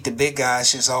beat the big guy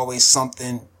is just always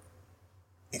something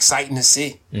exciting to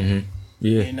see. Yeah.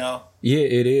 You know? Yeah,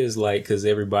 it is like, because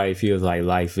everybody feels like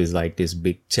life is like this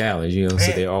big challenge, you know,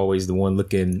 so they're always the one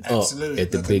looking up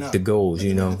at the goals,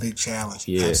 you know. The big challenge.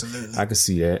 Yeah. Absolutely. I can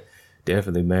see that.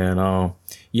 Definitely, man.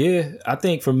 Yeah, I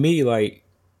think for me, like,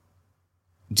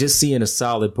 just seeing a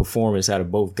solid performance out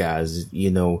of both guys,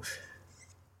 you know,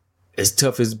 as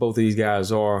tough as both of these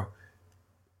guys are,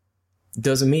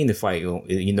 doesn't mean the fight,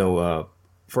 you know,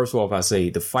 first of all, if I say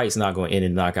the fight's not going to end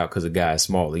in knockout because the guy is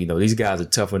smaller, you know, these guys are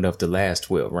tough enough to last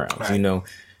 12 rounds, you know,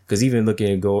 because even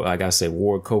looking at like I said,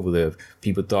 Ward Kovalev,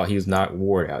 people thought he was knocked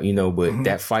Ward out, you know, but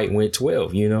that fight went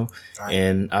 12, you know,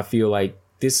 and I feel like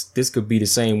this could be the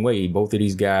same way. Both of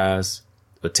these guys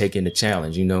are taking the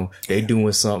challenge, you know, they're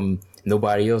doing something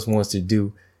nobody else wants to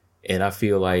do. And I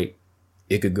feel like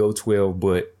it could go 12,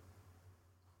 but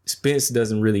Spence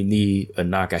doesn't really need a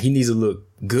knockout. He needs to look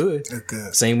good.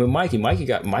 Same with Mikey.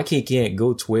 Mikey can't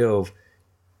go 12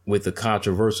 with a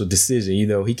controversial decision. You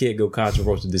know, he can't go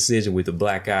controversial decision with a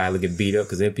black eye looking beat up,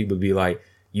 because then people be like,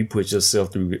 you put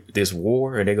yourself through this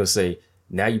war, and they're going to say,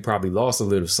 now you probably lost a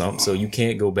little something, so you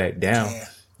can't go back down.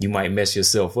 You might mess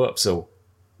yourself up. So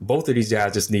both of these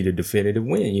guys just need a definitive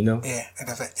win, you know? Yeah.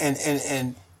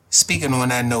 And speaking on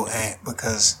that note, Ant,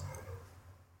 because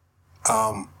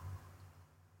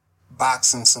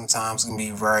boxing sometimes can be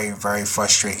very, very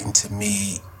frustrating to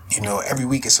me. You know, every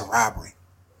week it's a robbery.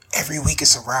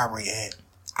 And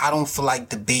I don't feel like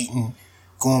debating,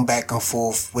 going back and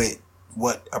forth with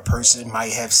what a person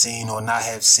might have seen or not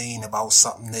have seen about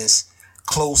something that's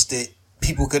close, that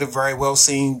people could have very well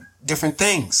seen different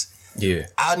things. Yeah.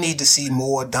 I need to see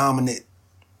more dominant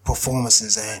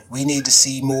performances, and we need to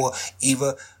see more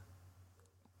either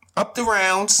up the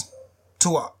rounds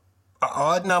to a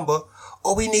odd number,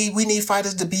 or we need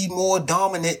fighters to be more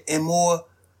dominant and more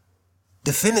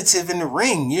definitive in the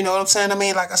ring. You know what I'm saying? I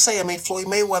mean, like I say, Floyd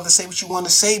Mayweather, say what you want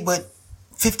to say, but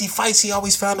 50 fights, he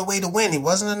always found a way to win. He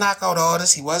wasn't a knockout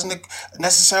artist. He wasn't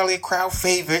necessarily a crowd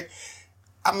favorite.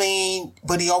 I mean,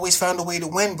 but he always found a way to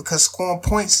win, because scoring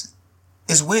points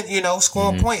is win. You know,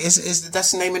 scoring point is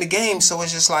that's the name of the game. So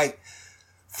it's just like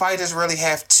fighters really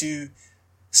have to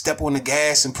step on the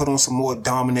gas and put on some more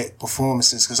dominant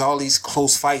performances, because all these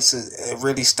close fights are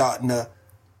really starting to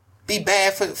be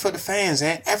bad for the fans.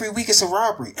 And every week it's a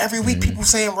robbery. Every week people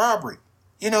saying robbery.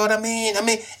 You know what I mean? And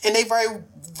they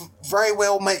very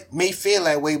well may feel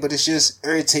that way, but it's just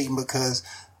irritating because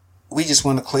we just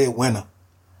want a clear winner.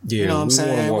 Yeah, you know what I'm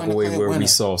saying? We want to walk away where we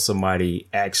saw somebody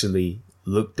actually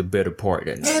look the better part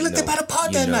that night. Yeah, look the better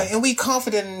part that night. And we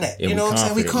confident in that. You know what I'm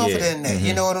saying? We confident in that.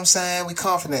 You know what I'm saying? We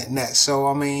confident in that. So,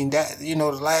 I mean, that, you know,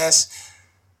 the last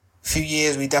few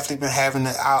years, we definitely been having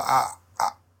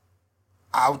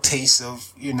our taste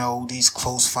of, you know, these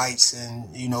close fights,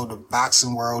 and, you know, the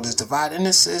boxing world is divided, and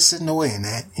it's annoying,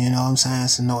 that, you know what I'm saying?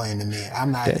 It's annoying to me.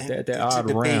 I'm not that odd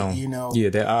debate, round, you know. Yeah,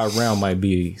 that odd round might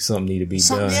be something need to be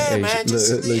done. Yeah, hey,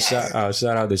 man.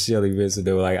 Shout out to Shelly Vincent,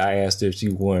 though. Like, I asked her if she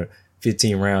won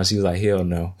 15 rounds. She was like, hell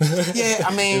no. Yeah,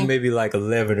 I mean, maybe like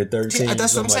 11 or 13. Yeah,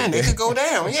 that's what I'm saying. It could go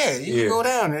down. Yeah, you can go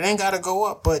down. It ain't got to go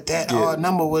up. But that odd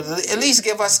number would at least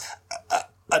give us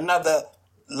another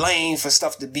lane for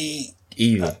stuff to be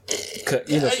even. Cut,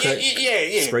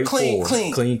 straight clean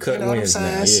cut you know wins what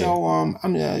I'm now. Yeah. So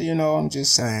I'm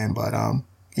just saying, but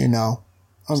you know,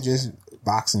 I'm just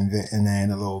boxing venting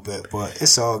in a little bit, but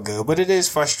it's all good. But it is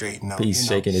frustrating though. He's you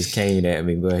know? shaking his cane at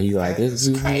me, but he's like, It's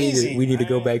crazy, we need to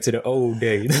go back to the old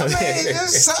days. Man,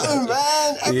 it's something,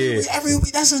 man. Every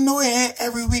week, that's annoying.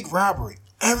 Every week, robbery.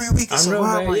 Every week, it's a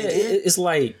robbery. Man. Yeah, it's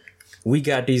like we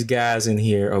got these guys in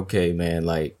here. Okay, man,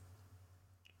 like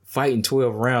fighting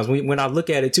 12 rounds. When I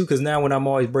look at it too, because now when I'm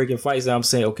always breaking fights, I'm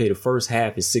saying, okay, the first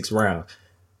half is 6 rounds.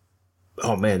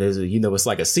 Oh man, there's it's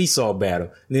like a seesaw battle.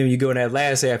 And then when you go in that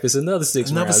last half, it's another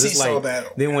 6 rounds. It's seesaw like,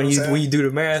 battle. Then when you do the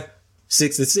math,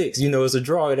 6-6, it's a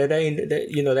draw. That ain't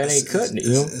cutting it.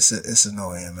 It's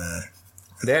annoying, man.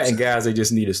 That and guys, they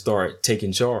just need to start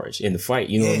taking charge in the fight.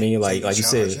 You know what I mean? Like you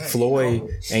said, Floyd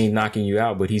ain't knocking you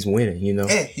out, but he's winning.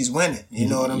 Yeah, he's winning. You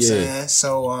know what I'm saying?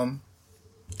 So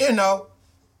it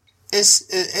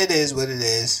is what it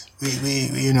is. We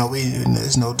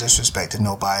there's no disrespect to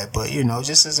nobody, but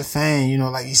just as a fan,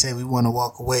 like you said, we want to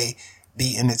walk away,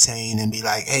 be entertained, and be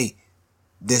like, hey,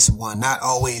 this one, not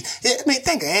always. I mean,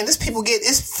 think, man,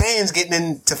 it's fans getting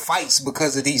into fights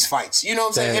because of these fights. You know what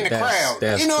I'm saying? In the crowd.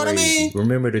 You know what I mean?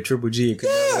 Remember the Triple G and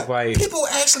Canelo fight? People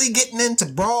actually getting into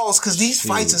brawls because these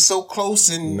fights are so close,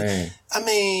 and man, I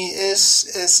mean,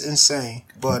 it's insane.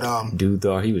 But dude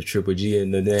thought he was Triple G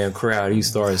in the damn crowd. He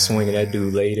started swinging. That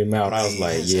dude laid him out. I was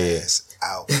like, yeah.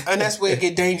 Out. And that's where it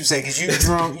get dangerous at, because you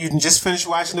drunk, you can just finish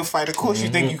watching the fight. Of course you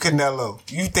think you Canelo.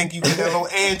 You think you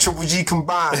Canelo and Triple G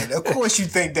combined. Of course you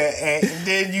think that, and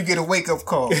then you get a wake-up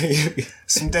call.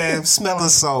 Some damn smelling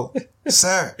salt.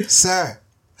 Sir,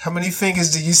 how many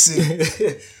fingers do you see?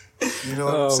 You know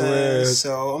what I'm saying? Man.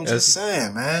 So I'm just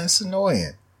saying, man, it's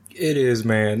annoying. It is,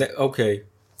 man. Okay.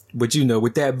 But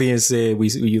with that being said,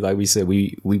 we like we said,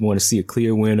 we want to see a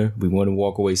clear winner. We want to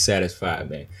walk away satisfied,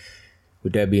 man.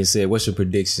 With that being said, what's your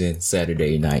prediction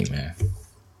Saturday night, man?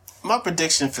 My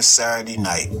prediction for Saturday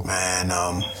night, man,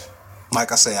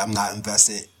 like I say, I'm not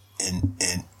invested in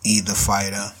either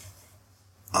fighter.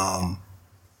 And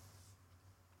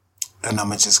I'm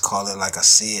gonna just call it like I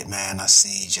see it, man. I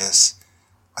see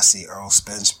Errol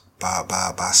Spence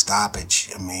by stoppage.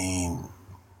 I mean,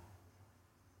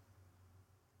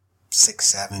 6,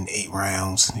 7, 8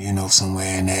 rounds,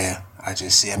 somewhere in there. I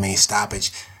just see,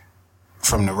 stoppage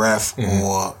from the ref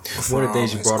or one of the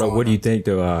things you brought up. What do you think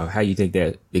how you think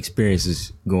that experience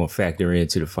is going to factor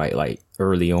into the fight, like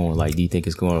early on? Like, do you think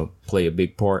it's going to play a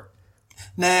big part?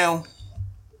 Now,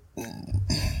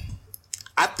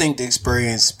 I think the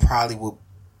experience probably will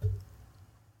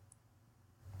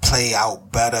play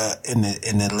out better in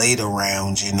the later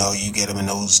rounds. You get them in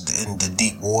the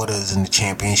deep waters in the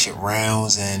championship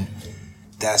rounds, and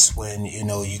that's when,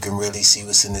 you can really see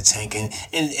what's in the tank and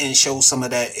show some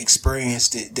of that experience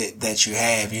that you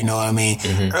have, you know what I mean?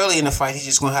 Mm-hmm. Early in the fight, he's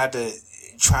just going to have to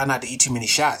try not to eat too many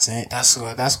shots, and that's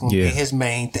going to be his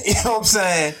main thing. You know what I'm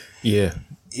saying? Yeah.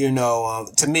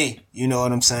 To me, you know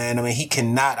what I'm saying? I mean, he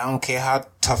cannot, I don't care how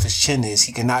tough his chin is,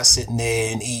 he cannot sit in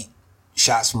there and eat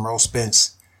shots from Errol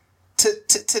Spence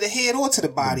to the head or to the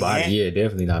body. Yeah,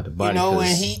 definitely not the body.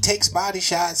 And he takes body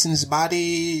shots and his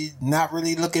body not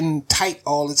really looking tight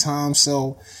all the time.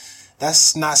 So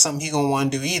that's not something he gonna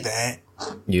want to do either.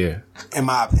 Yeah. In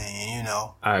my opinion,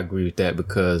 I agree with that,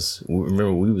 because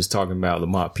remember we was talking about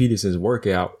Lamont Peterson's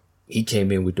workout. He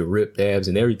came in with the ripped abs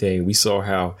and everything. We saw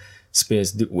how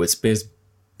Spence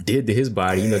did to his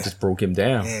body, just broke him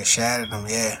down. Yeah, shattered him,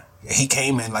 yeah. He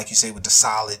came in, like you say, with the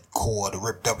solid core, the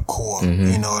ripped up core.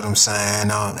 Mm-hmm. You know what I'm saying?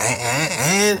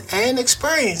 And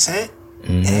experience,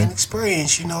 And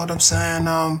experience, you know what I'm saying?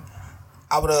 I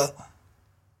would have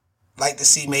liked to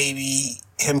see maybe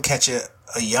him catch a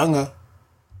younger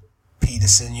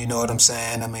Peterson, you know what I'm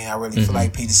saying? I mean, I really feel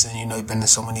like Peterson, he's been in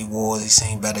so many wars, he's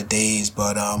seen better days,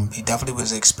 but he definitely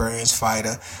was an experienced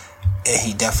fighter, and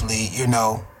he definitely,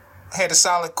 had a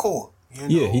solid core.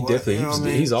 He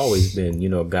definitely, he's always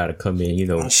been, a guy to come in,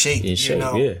 in shape.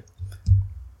 Yeah.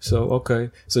 So, okay.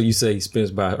 So you say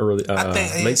Spence by early,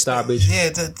 late stoppage? Yeah,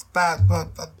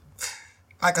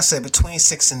 like I said, between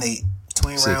 6 and 8.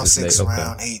 Between round 6 and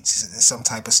round 8, some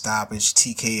type of stoppage,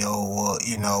 TKO, or,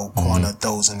 corner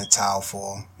throws in the towel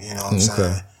for him. You know what I'm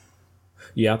saying?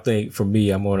 Yeah, I think for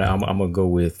me, I'm gonna go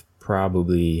with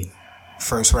probably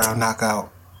first round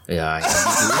knockout. Yeah.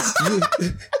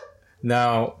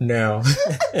 Now,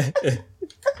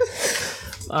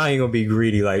 I ain't gonna be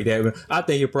greedy like that, but I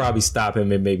think you'll probably stop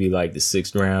him in maybe like the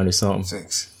 6th round or something.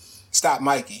 6. Stop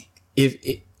Mikey.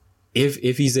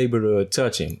 If he's able to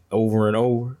touch him over and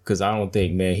over, because I don't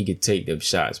think, man, he could take them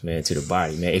shots, man, to the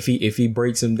body, man. If he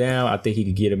breaks him down, I think he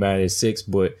could get him out at 6.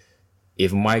 But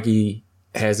if Mikey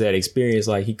has that experience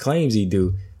like he claims he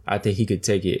do, I think he could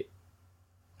take it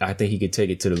I think he could take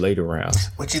it to the later rounds.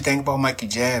 What you think about Mikey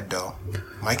Jab though?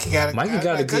 Mikey got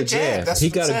a good jab. He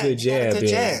got a good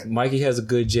jab. Mikey has a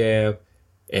good jab,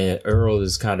 and Earl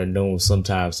is kind of known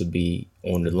sometimes to be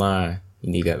on the line.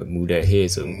 And he got to move that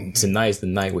head. So tonight's the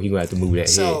night where he gonna have to move that head.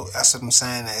 So that's what I'm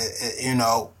saying. You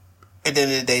know, at the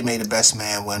end of the day, may the best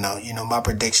man win. You know, my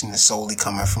prediction is solely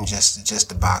coming from just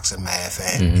the boxing math,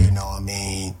 and you know, I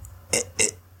mean,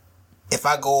 if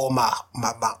I go on my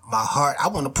heart, I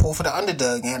want to pull for the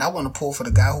underdog, and I want to pull for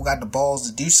the guy who got the balls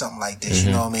to do something like this.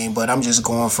 You know what I mean? But I'm just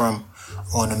going from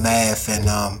on the math,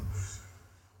 and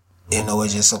you know, it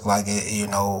just looked like it. You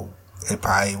know, it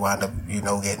probably wound up, you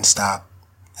know, getting stopped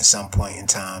at some point in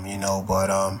time. You know, but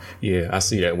yeah, I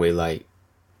see that way. Like,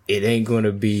 it ain't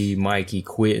gonna be Mikey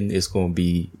quitting. It's gonna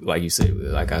be, like you said,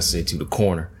 like I said, to the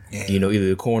corner. Yeah. You know, either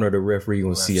the corner or the referee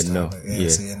gonna see enough. Yeah,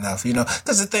 see enough. You know,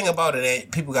 because the thing about it,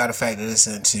 people got to factor this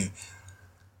into.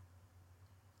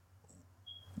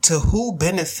 To who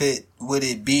benefit would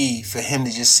it be for him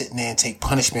to just sit there and take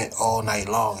punishment all night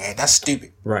long? And that's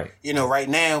stupid. Right. You know, right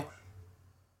now,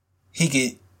 he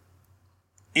could,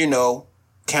 you know,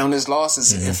 count his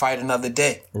losses and fight another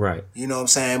day. Right. You know what I'm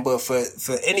saying? But for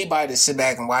anybody to sit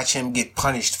back and watch him get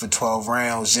punished for 12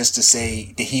 rounds just to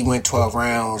say that he went 12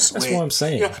 rounds. That's what I'm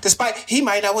saying. You know, despite he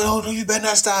might not win, oh, no, you better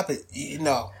not stop it. You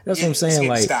know. That's what I'm saying.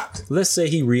 Like, let's say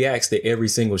he reacts to every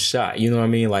single shot. You know what I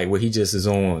mean? Like, where he just is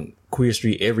on Queer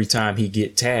Street every time he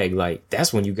get tagged. Like,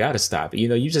 that's when you got to stop it. You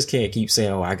know, you just can't keep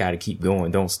saying, oh, I got to keep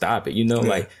going. Don't stop it. You know,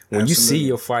 like, when you see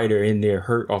your fighter in there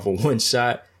hurt off of one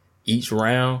shot each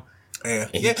round, yeah.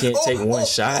 And he can't take one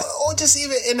shot. Or just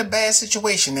even in a bad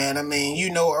situation, man. I mean,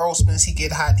 you know, Earl Spence, he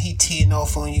get hot and he teeing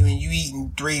off on you and you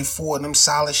eating 3-4 of them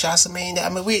solid shots. I mean,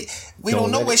 we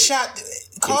don't know what shot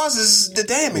causes the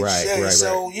damage. Right.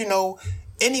 So, you know,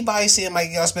 anybody seeing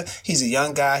Mikey Spence, he's a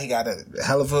young guy. He got a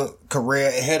hell of a career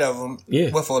ahead of him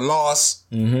with a loss,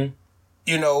 you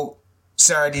know,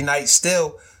 Saturday night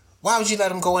still. Why would you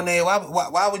let him go in there?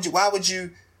 Why would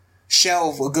you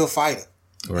shelve a good fighter?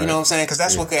 Right. You know what I'm saying? Because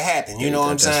that's what could happen. You know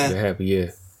what I'm saying? That's what could happen,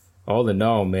 yeah. All in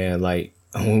all, man, like,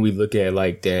 when we look at it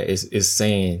like that, it's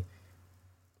saying,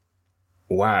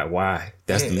 why?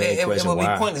 That's the main question. It would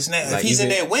be pointless. Now, like, if he's in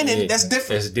there winning, that's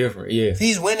different. That's different, yeah. If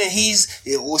he's winning,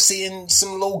 we're seeing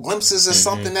some little glimpses of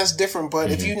something that's different.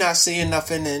 But if you're not seeing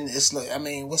nothing, then it's like, I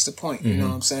mean, what's the point? You know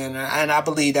what I'm saying? And I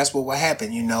believe that's what will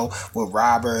happen, you know, with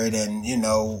Robert and, you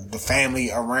know, the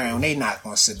family around. They not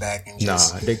going to sit back and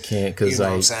just... Nah, they can't, because, you know like,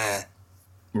 what I'm saying?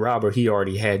 Robert, he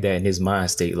already had that in his mind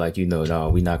state, like, you know, no,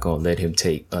 we're not gonna let him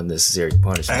take unnecessary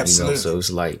punishment. Absolutely. You know, so it's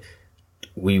like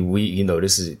we you know,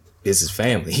 this is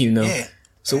family, you know. Yeah.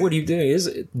 So what are you doing?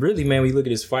 Is really, man, we look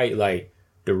at this fight, like,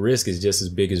 the risk is just as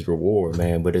big as reward,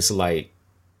 man. But it's like,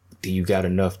 do you got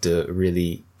enough to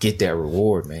really get that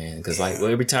reward, man? Because like,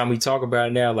 every time we talk about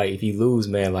it now, like, if you lose,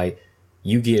 man, like,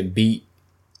 you get beat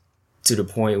to the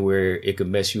point where it could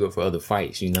mess you up for other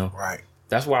fights, you know. Right.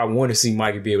 That's why I want to see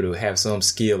Mikey be able to have some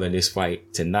skill in this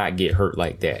fight to not get hurt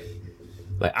like that.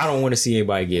 Like, I don't want to see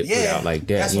anybody get put out like that.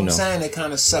 That's what I'm saying. That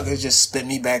kind of sucker just spit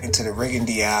me back into the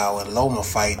Rigondeaux and Loma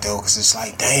fight, though, because it's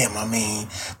like, damn, I mean.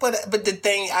 But the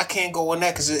thing, I can't go on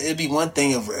that, because it'd be one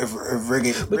thing if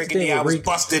Rigondeaux was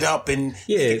busted up and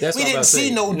we didn't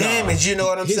see no damage, you know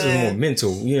what I'm saying? His was more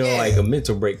mental, you know, like a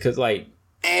mental break, because like.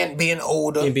 And being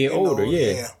older.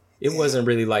 Yeah. It wasn't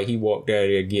really like he walked out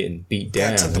there getting beat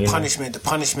down. Took the punishment. The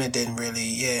punishment didn't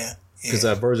really, Because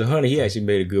Virgil Hunter, he actually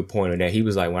made a good point on that. He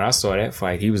was like, when I saw that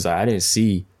fight, he was like, I didn't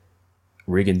see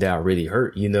Rigondeaux really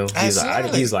hurt, you know? He's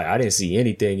like, I didn't see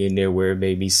anything in there where it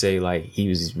made me say, like, he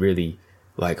was really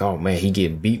like, oh man, he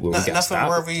getting beat where we got nothing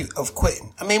worthy of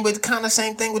quitting. I mean, but kind of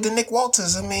same thing with the Nick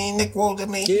Walters. I mean,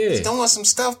 he's doing some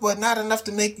stuff, but not enough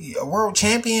to make a world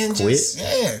champion.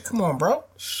 Come on, bro.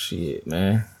 Shit,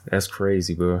 man. That's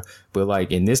crazy, bro. But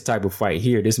like, in this type of fight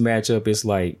here, this matchup, it's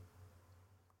like,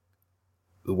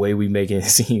 the way we make it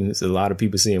seems a lot of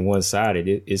people seeing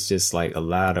one-sided. It's just like a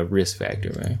lot of risk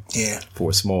factor, man. Yeah.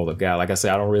 For a smaller guy. Like I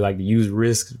said, I don't really like to use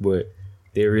risks, but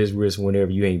there is risk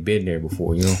whenever you ain't been there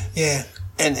before, you know? Yeah.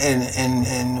 And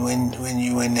when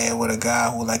you in there with a guy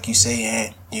who, like you say,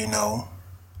 ain't, you know,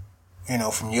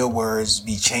 from your words,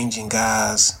 be changing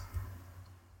guys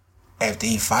after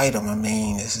he fight him. I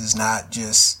mean, this is not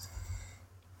just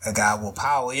a guy with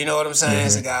power, you know what I'm saying?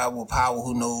 It's a guy with power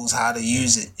who knows how to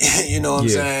use it. You know what I'm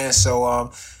saying?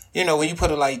 So, you know, when you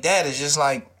put it like that, it's just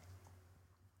like,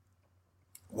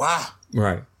 wow.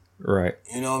 Right.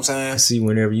 You know what I'm saying? See,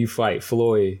 whenever you fight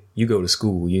Floyd, you go to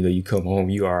school, you know, you come home,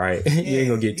 you all right. You ain't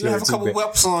gonna get too You have a couple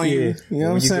whelps on you. You know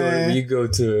what I'm saying? When you go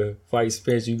to fight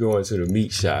Spence, you go into the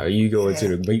meat shop, or you go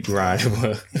into the meat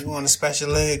grinder. You want a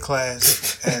special ed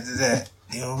class after that.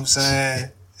 You know what I'm saying?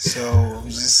 So I'm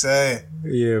just saying.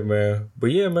 Yeah, man.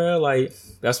 But yeah, man, like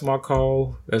that's my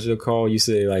call. That's your call. You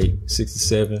say like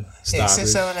 67. Yeah,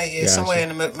 6, 7, 8, yeah, somewhere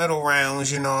in the middle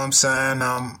rounds. You know what I'm saying?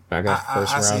 I got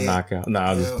first round knockout.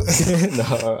 No,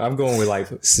 no, I'm going with like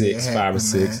 6, 5 or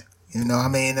 6. Man. You know, I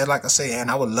mean, like I say, and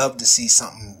I would love to see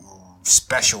something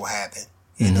special happen.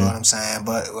 You know what I'm saying?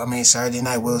 But I mean, Saturday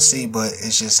night we'll see. But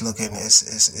it's just looking.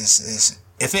 It's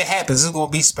if it happens, it's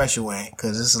gonna be special, ain't?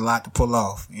 Because it's a lot to pull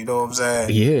off. You know what I'm saying?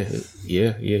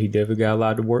 Yeah. He definitely got a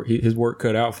lot to work. His work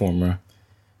cut out for him, bro.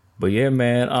 But yeah,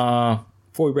 man.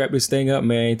 Before we wrap this thing up,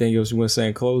 man, anything else you want to say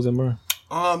in closing, bro?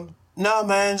 No,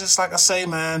 man. Just like I say,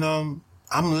 man.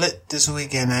 I'm lit this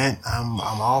weekend, man. I'm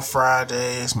off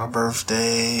Friday. It's my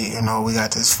birthday. You know, we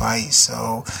got this fight,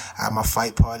 so I have my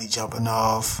fight party jumping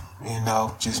off. You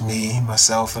know, just me,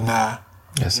 myself, and I.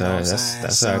 That's how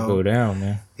it go down,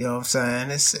 man. You know what I'm saying?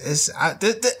 This is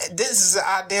an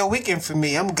ideal weekend for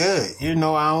me. I'm good. You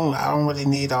know, I don't really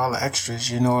need all the extras.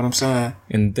 You know what I'm saying?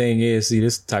 And the thing is, see,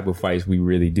 this type of fights we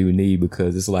really do need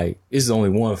because it's like it's only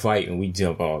one fight and we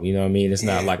jump off. You know what I mean? It's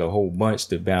not like a whole bunch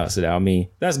to balance it out. I mean,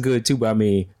 that's good too, but I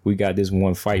mean, we got this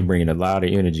one fight bringing a lot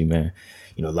of energy, man.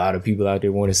 You know, a lot of people out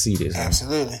there want to see this.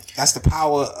 Absolutely, man. That's the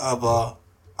power of a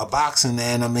boxing,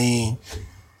 man. I mean,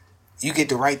 you get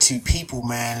the right two people,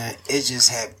 man, and it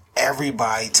just had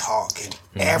everybody talking,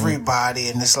 everybody,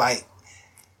 and it's like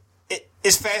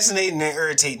it's fascinating and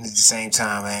irritating at the same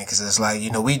time, man, because it's like,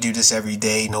 you know, we do this every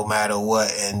day no matter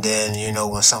what, and then, you know,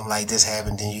 when something like this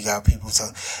happens, then you got people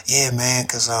talking, yeah, man,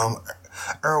 because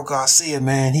Earl Garcia,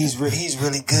 man, he's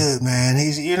really good, man.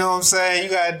 He's, you know what I'm saying? You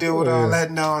gotta deal with all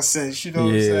that nonsense, you know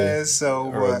what I'm saying?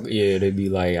 So, yeah, they be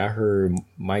like, I heard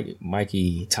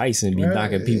Mikey Tyson be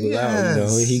knocking people out. You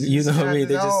know, you know what I mean?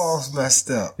 They all messed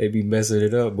up. They be messing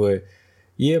it up, but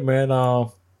yeah, man.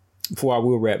 Before I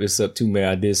will wrap this up too, man,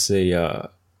 I did say I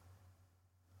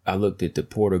looked at the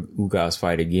Porter Ugas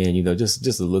fight again. You know, just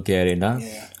to look at it, and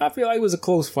I feel like it was a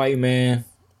close fight, man.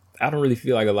 I don't really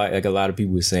feel like a lot of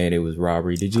people were saying it was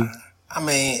robbery. Did you? I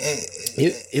mean,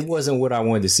 it wasn't what I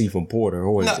wanted to see from Porter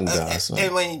or Ugas. So.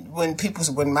 And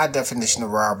when my definition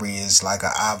of robbery is like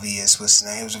an obvious,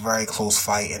 it was a very close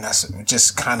fight, and that's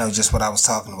just kind of just what I was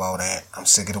talking about. And I'm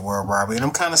sick of the word robbery, and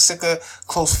I'm kind of sick of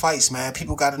close fights, man.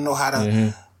 People got to know how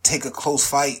to take a close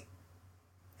fight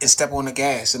and step on the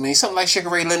gas. I mean, something like Sugar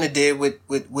Ray Leonard did with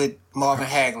Marvin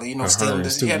Hagler, you know, stealing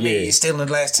the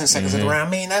last 10 seconds of the round.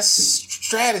 I mean, that's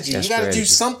strategy. You got to do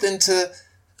something to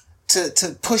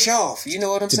push off. You know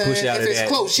what I'm saying? Push out if it's that,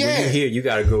 close, when you're here, you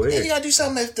got to go there. Yeah, you got to do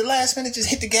something at the last minute, just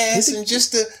hit the gas and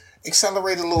just to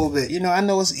accelerate a little bit. You know, I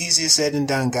know it's easier said than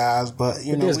done, guys, but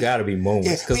you know, there's got to be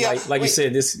moments because, like you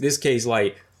said, this case,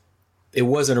 like it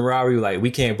wasn't a robbery. Like we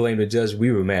can't blame the judge.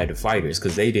 We were mad at the fighters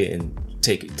because they didn't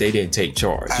take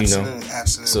charge. Absolutely, you know,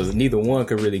 absolutely. So neither one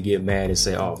could really get mad and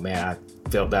say, "Oh man, I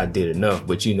felt I did enough,"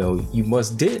 but you know, you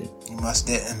must didn't. You must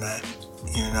didn't, man.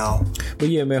 You know. But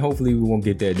yeah, man. Hopefully, we won't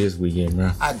get that this weekend,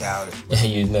 man. I doubt it.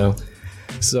 You know.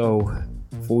 So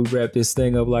before we wrap this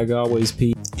thing up, like always,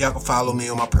 Pete. Y'all can follow me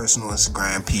on my personal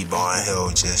Instagram, P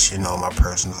Barnhill. Just, you know, my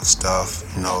personal stuff,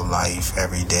 you know, life,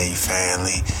 everyday,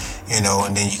 family, you know,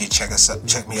 and then you can check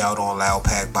me out on Loud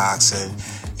Pack Boxing,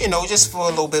 you know, just for a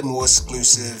little bit more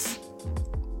exclusive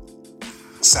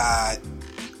side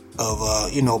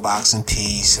of, you know, boxing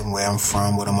piece and where I'm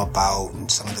from, what I'm about, and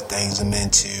some of the things I'm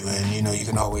into. And, you know, you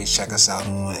can always check us out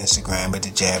on Instagram at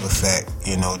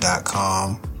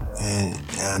thejabeffect.com. And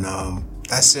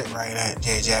that's it right now.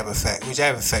 Yeah, Jab Effect. Well,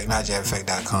 Jab Effect, not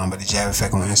JabEffect.com, but the Jab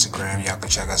Effect on Instagram. Y'all can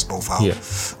check us both out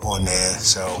on there.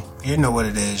 So, you know what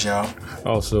it is, y'all.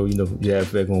 Also, you know, Jab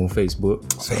Effect on Facebook.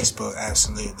 Facebook,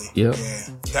 absolutely. Yep. Yeah.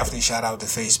 Definitely shout out to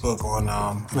Facebook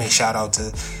shout out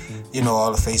to, you know,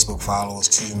 all the Facebook followers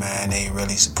too, man. They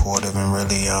really supportive and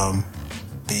really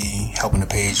be helping the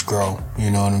page grow.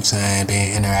 You know what I'm saying?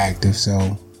 Being interactive.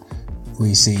 So,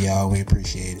 we see y'all. We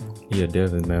appreciate it. Yeah,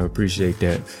 definitely, man. Appreciate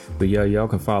that. But yeah, y'all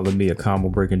can follow me at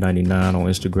ComboBreaker99 on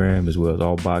Instagram, as well as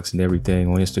All Boxing Everything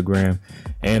on Instagram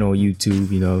and on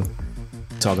YouTube, you know,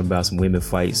 talking about some women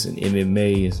fights and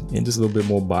MMA and just a little bit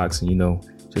more boxing, you know,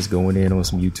 just going in on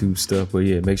some YouTube stuff. But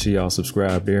yeah, make sure y'all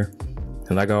subscribe there.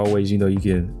 And like always, you know, you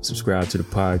can subscribe to the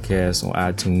podcast on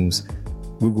iTunes,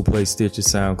 Google Play, Stitcher,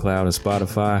 SoundCloud, and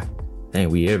Spotify.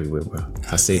 And we everywhere, bro.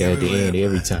 I say that at the end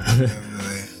every time.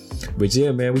 But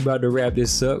yeah, man, we about to wrap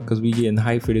this up because we getting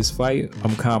hyped for this fight.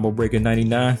 I'm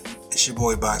ComboBreaker99. It's your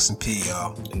boy Boxing P,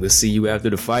 y'all. We'll see you after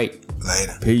the fight.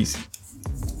 Later. Peace.